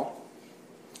Nazirite vow,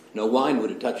 no wine would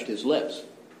have touched his lips.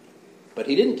 But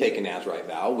he didn't take a Nazirite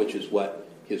vow, which is what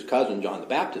his cousin John the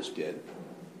Baptist did.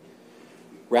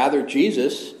 Rather,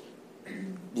 Jesus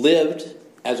lived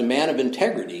as a man of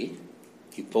integrity,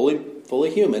 fully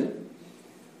human,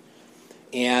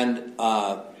 and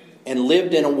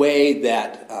lived in a way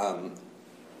that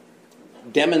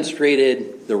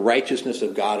demonstrated the righteousness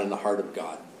of God and the heart of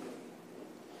God.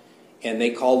 And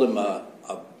they called him a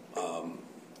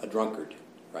drunkard,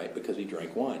 right? Because he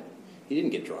drank wine. He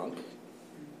didn't get drunk,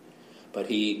 but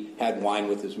he had wine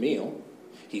with his meal.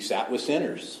 He sat with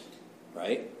sinners,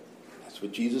 right? That's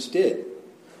what Jesus did.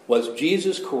 Was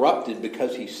Jesus corrupted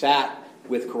because he sat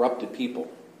with corrupted people?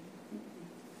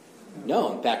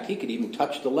 No, in fact, he could even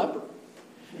touch the leper.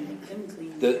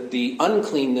 The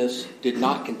uncleanness did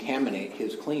not contaminate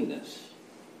his cleanness.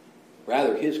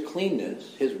 Rather, his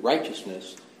cleanness, his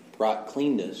righteousness, brought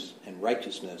cleanness and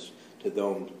righteousness to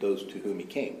those to whom he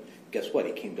came. Guess what?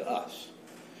 He came to us.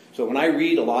 So when I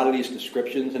read a lot of these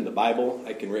descriptions in the Bible,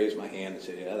 I can raise my hand and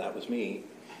say, yeah, that was me.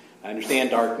 I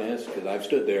understand darkness because I've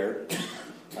stood there.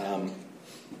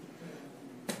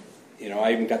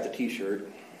 I even got the T-shirt.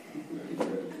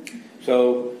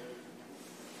 So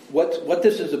what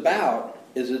this is about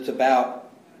is it's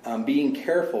about being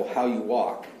careful how you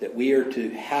walk, that we are to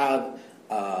have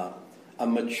a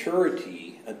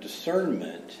maturity, a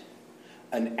discernment,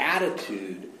 an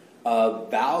attitude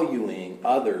of valuing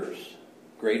others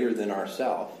greater than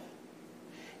ourselves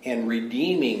and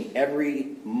redeeming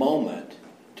every moment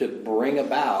to bring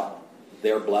about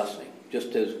their blessing,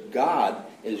 just as God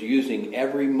is using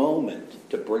every moment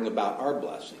to bring about our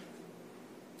blessing.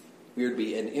 We are to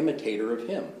be an imitator of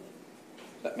him.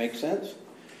 Does that make sense?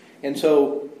 And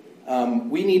so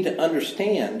we need to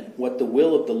understand what the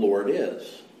will of the Lord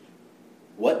is.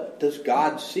 What does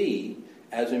God see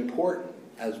as important,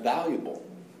 as valuable?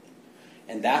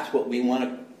 And that's what we want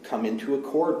to come into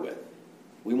accord with.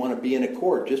 We want to be in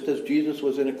accord. Just as Jesus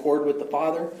was in accord with the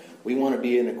Father, we want to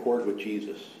be in accord with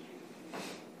Jesus.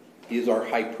 He is our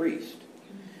high priest.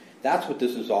 That's what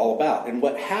this is all about. And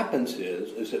what happens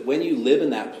is that when you live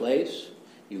in that place,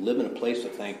 you live in a place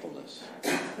of thankfulness.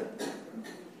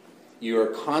 You are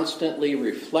constantly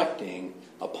reflecting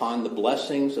upon the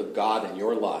blessings of God in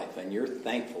your life, and you're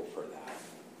thankful for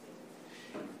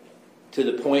that. To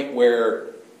the point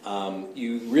where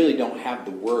you really don't have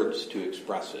the words to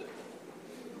express it.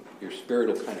 Your spirit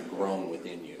will kind of groan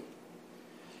within you.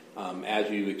 As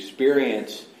you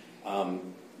experience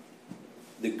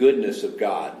the goodness of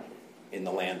God in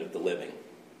the land of the living.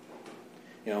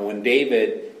 When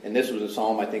David, and this was a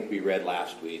psalm I think we read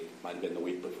last week, might have been the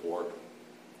week before,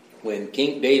 when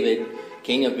King David,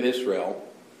 king of Israel,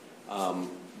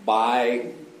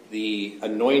 by the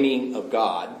anointing of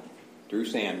God through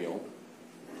Samuel,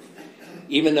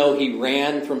 even though he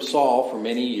ran from Saul for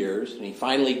many years, and he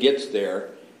finally gets there,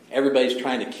 everybody's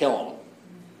trying to kill him,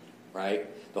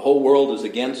 right? The whole world is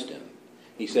against him.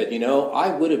 He said, I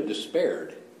would have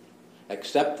despaired,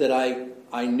 except that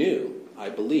I knew, I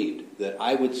believed, that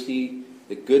I would see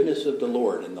the goodness of the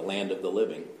Lord in the land of the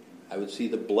living. I would see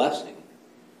the blessing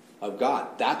of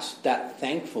God. That's that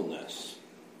thankfulness.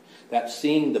 That's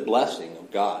seeing the blessing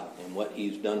of God and what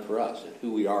he's done for us and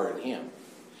who we are in him.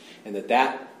 And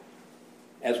that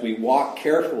as we walk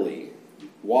carefully,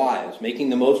 wise, making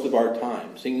the most of our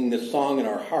time, singing this song in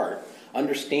our heart,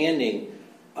 understanding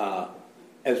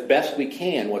as best we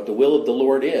can what the will of the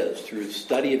Lord is through the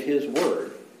study of his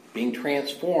word, being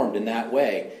transformed in that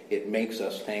way, it makes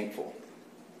us thankful.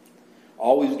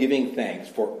 Always giving thanks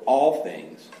for all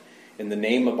things in the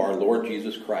name of our Lord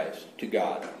Jesus Christ to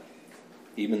God,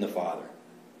 even the Father.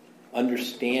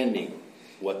 Understanding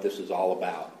what this is all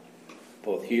about,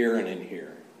 both here and in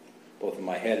here, both in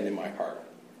my head and in my heart.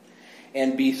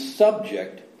 And be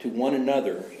subject to one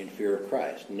another in fear of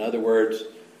Christ. In other words,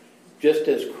 just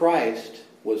as Christ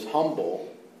was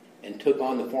humble and took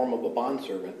on the form of a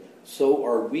bondservant, so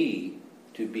are we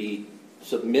to be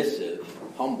submissive,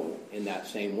 humble in that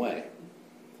same way.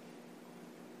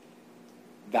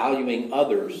 Valuing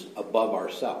others above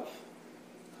ourselves.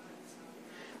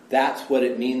 That's what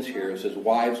it means here. It says,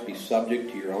 wives, be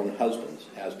subject to your own husbands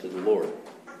as to the Lord.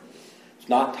 It's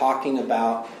not talking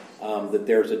about that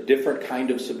there's a different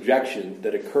kind of subjection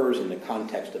that occurs in the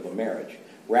context of a marriage.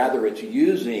 Rather, it's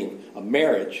using a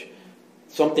marriage,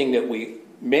 something that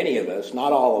many of us,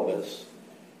 not all of us,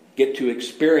 get to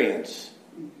experience.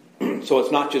 So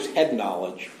it's not just head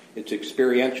knowledge, it's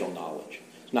experiential knowledge.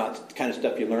 It's not the kind of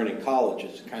stuff you learn in college,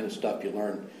 it's the kind of stuff you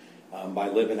learn by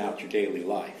living out your daily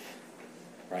life.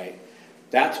 Right?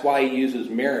 That's why he uses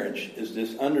marriage, is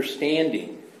this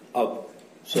understanding of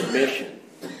submission,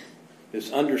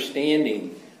 this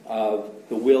understanding of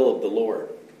the will of the Lord,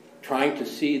 trying to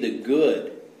see the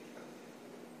good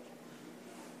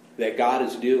that God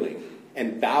is doing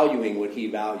and valuing what he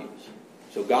values.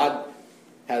 So God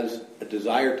has a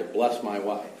desire to bless my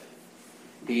wife.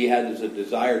 He has a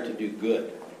desire to do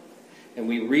good. And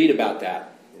we read about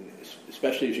that,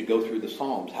 especially as you go through the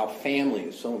Psalms, how family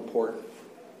is so important.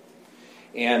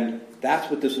 And that's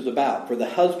what this is about. For the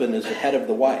husband is the head of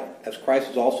the wife, as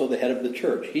Christ is also the head of the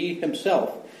church, he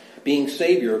himself being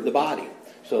Savior of the body.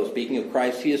 So speaking of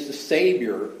Christ, he is the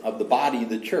Savior of the body,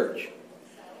 the church.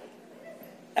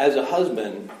 As a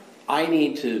husband, I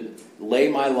need to lay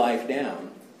my life down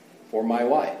for my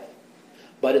wife.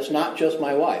 But it's not just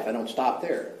my wife. I don't stop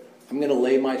there. I'm going to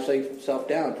lay myself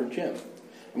down for Jim.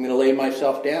 I'm going to lay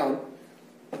myself down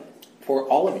for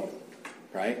all of you.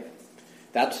 Right?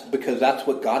 That's because that's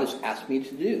what God has asked me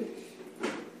to do.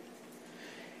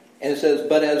 And it says,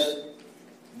 but as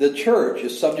the church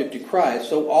is subject to Christ,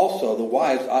 so also the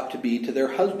wives ought to be to their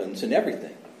husbands in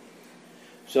everything.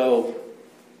 So,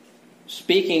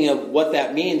 speaking of what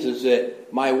that means is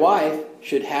that my wife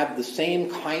should have the same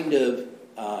kind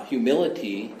of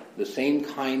humility, the same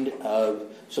kind of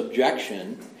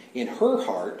subjection in her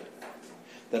heart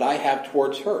that I have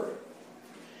towards her.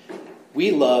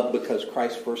 We love because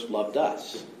Christ first loved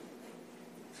us.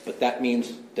 But that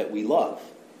means that we love,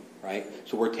 right?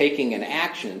 So we're taking an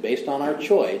action based on our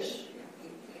choice,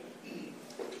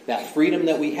 that freedom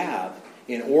that we have,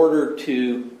 in order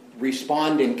to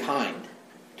respond in kind,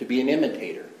 to be an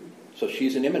imitator. So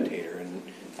she's an imitator. And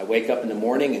I wake up in the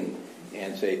morning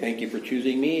and say, thank you for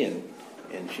choosing me.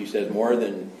 And she says more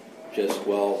than just,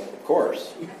 well, of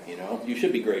course, you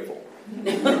should be grateful.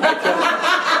 No,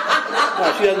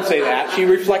 she doesn't say that. She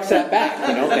reflects that back.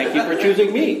 Thank you for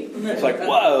choosing me. It's like,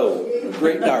 whoa,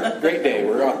 great day.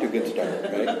 We're off to a good start,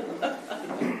 right?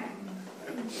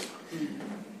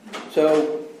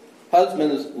 So,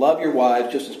 husbands, love your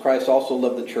wives just as Christ also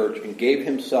loved the church and gave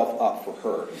himself up for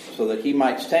her, so that he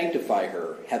might sanctify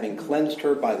her, having cleansed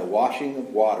her by the washing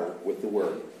of water with the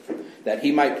word, that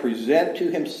he might present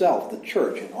to himself the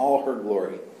church in all her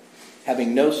glory,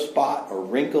 having no spot or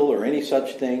wrinkle or any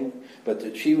such thing, but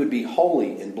that she would be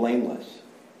holy and blameless.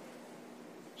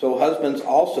 So husbands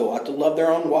also ought to love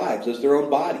their own wives as their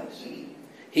own bodies.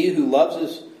 He who loves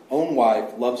his own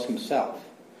wife loves himself.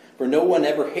 For no one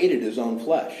ever hated his own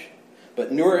flesh,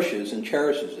 but nourishes and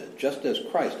cherishes it, just as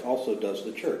Christ also does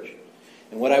the church.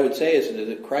 And what I would say is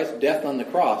that Christ's death on the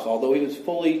cross, although he was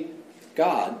fully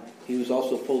God, he was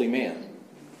also fully man.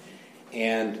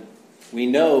 And we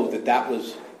know that that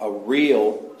was a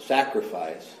real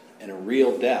sacrifice and a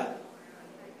real death,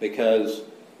 because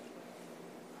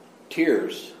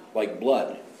tears like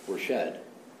blood were shed.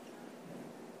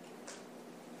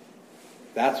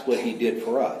 That's what he did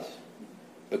for us,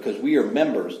 because we are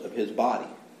members of his body.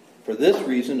 For this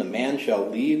reason, a man shall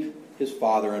leave his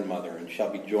father and mother and shall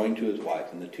be joined to his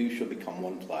wife, and the two shall become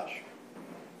one flesh.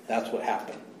 That's what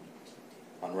happened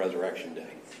on Resurrection Day.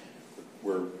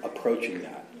 We're approaching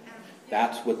that.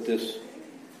 That's what this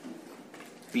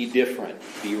be different,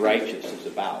 be righteous is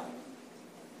about.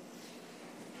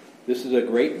 This is a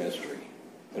great mystery,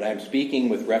 but I am speaking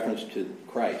with reference to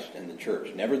Christ and the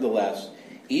church. Nevertheless,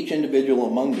 each individual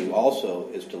among you also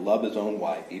is to love his own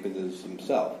wife, even as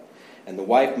himself. And the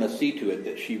wife must see to it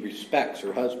that she respects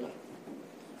her husband.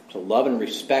 So love and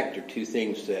respect are two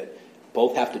things that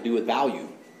both have to do with value.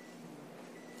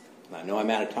 I know I'm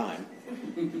out of time,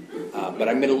 but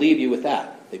I'm going to leave you with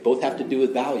that. They both have to do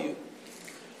with value.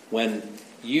 When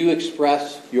you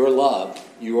express your love,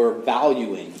 you are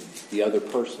valuing the other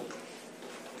person.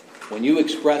 When you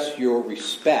express your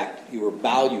respect, you are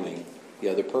valuing the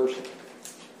other person.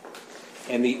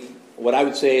 And what I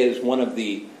would say is one of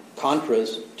the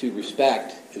contras to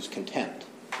respect is contempt.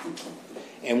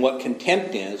 And what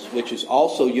contempt is, which is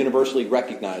also universally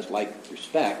recognized like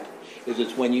respect, is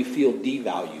it's when you feel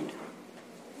devalued.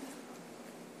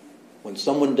 When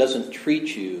someone doesn't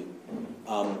treat you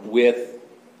with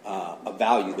a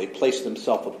value, they place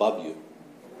themselves above you.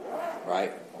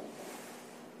 Right?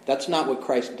 That's not what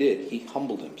Christ did. He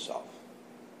humbled himself.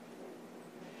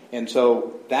 And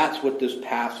so that's what this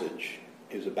passage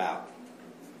is about.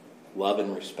 Love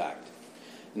and respect.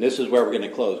 And this is where we're going to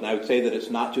close. And I would say that it's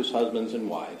not just husbands and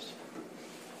wives.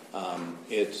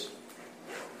 It's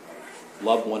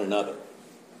love one another.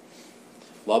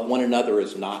 Love one another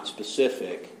is not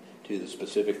specific to the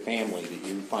specific family that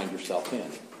you find yourself in,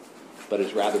 but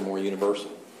is rather more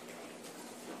universal.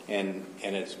 And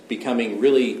it's becoming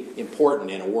really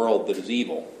important in a world that is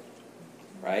evil,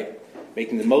 right?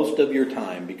 Making the most of your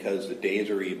time because the days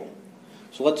are evil.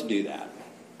 So let's do that.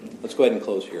 Let's go ahead and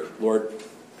close here. Lord,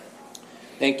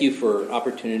 thank you for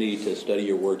opportunity to study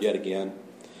your word yet again.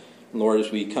 And Lord,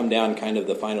 as we come down kind of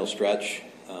the final stretch,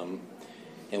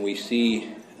 and we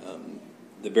see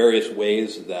the various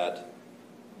ways that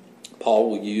Paul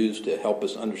will use to help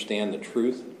us understand the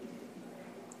truth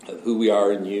of who we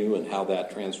are in you and how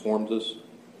that transforms us,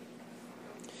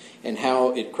 and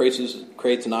how it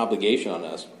creates an obligation on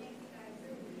us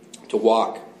to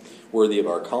walk worthy of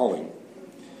our calling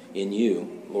in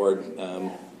you. Lord,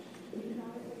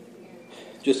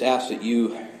 just ask that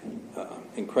you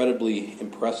incredibly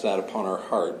impress that upon our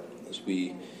heart as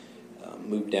we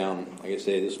move down, like I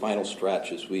say, this final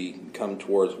stretch, as we come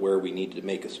towards where we need to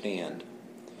make a stand.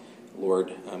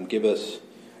 Lord, give us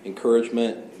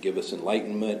encouragement, give us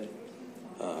enlightenment,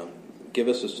 give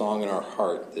us a song in our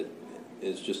heart that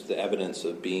is just the evidence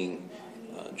of being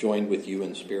joined with you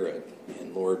in spirit.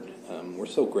 And Lord, we're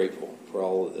so grateful for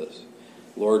all of this.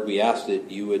 Lord, we ask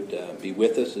that you would be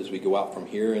with us as we go out from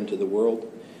here into the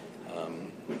world.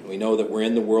 We know that we're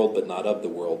in the world, but not of the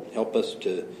world. Help us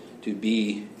to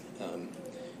be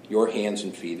your hands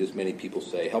and feet, as many people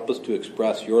say. Help us to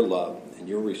express your love and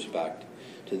your respect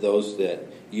to those that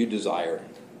you desire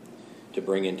to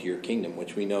bring into your kingdom,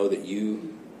 which we know that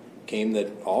you came that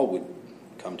all would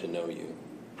come to know you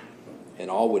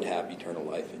and all would have eternal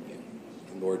life in you.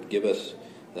 And Lord, give us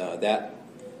that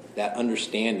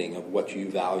understanding of what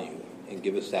you value, and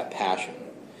give us that passion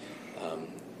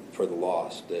for the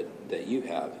lost that you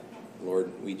have.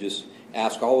 Lord, we just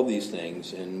ask all of these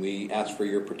things, and we ask for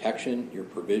your protection, your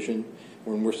provision,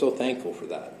 and we're so thankful for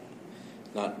that.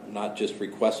 Not just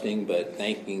requesting, but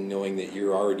thanking, knowing that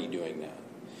you're already doing that.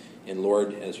 And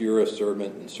Lord, as you're a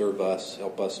servant and serve us,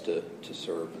 help us to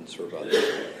serve and serve others.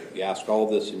 We ask all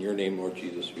this in your name, Lord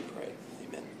Jesus, we pray.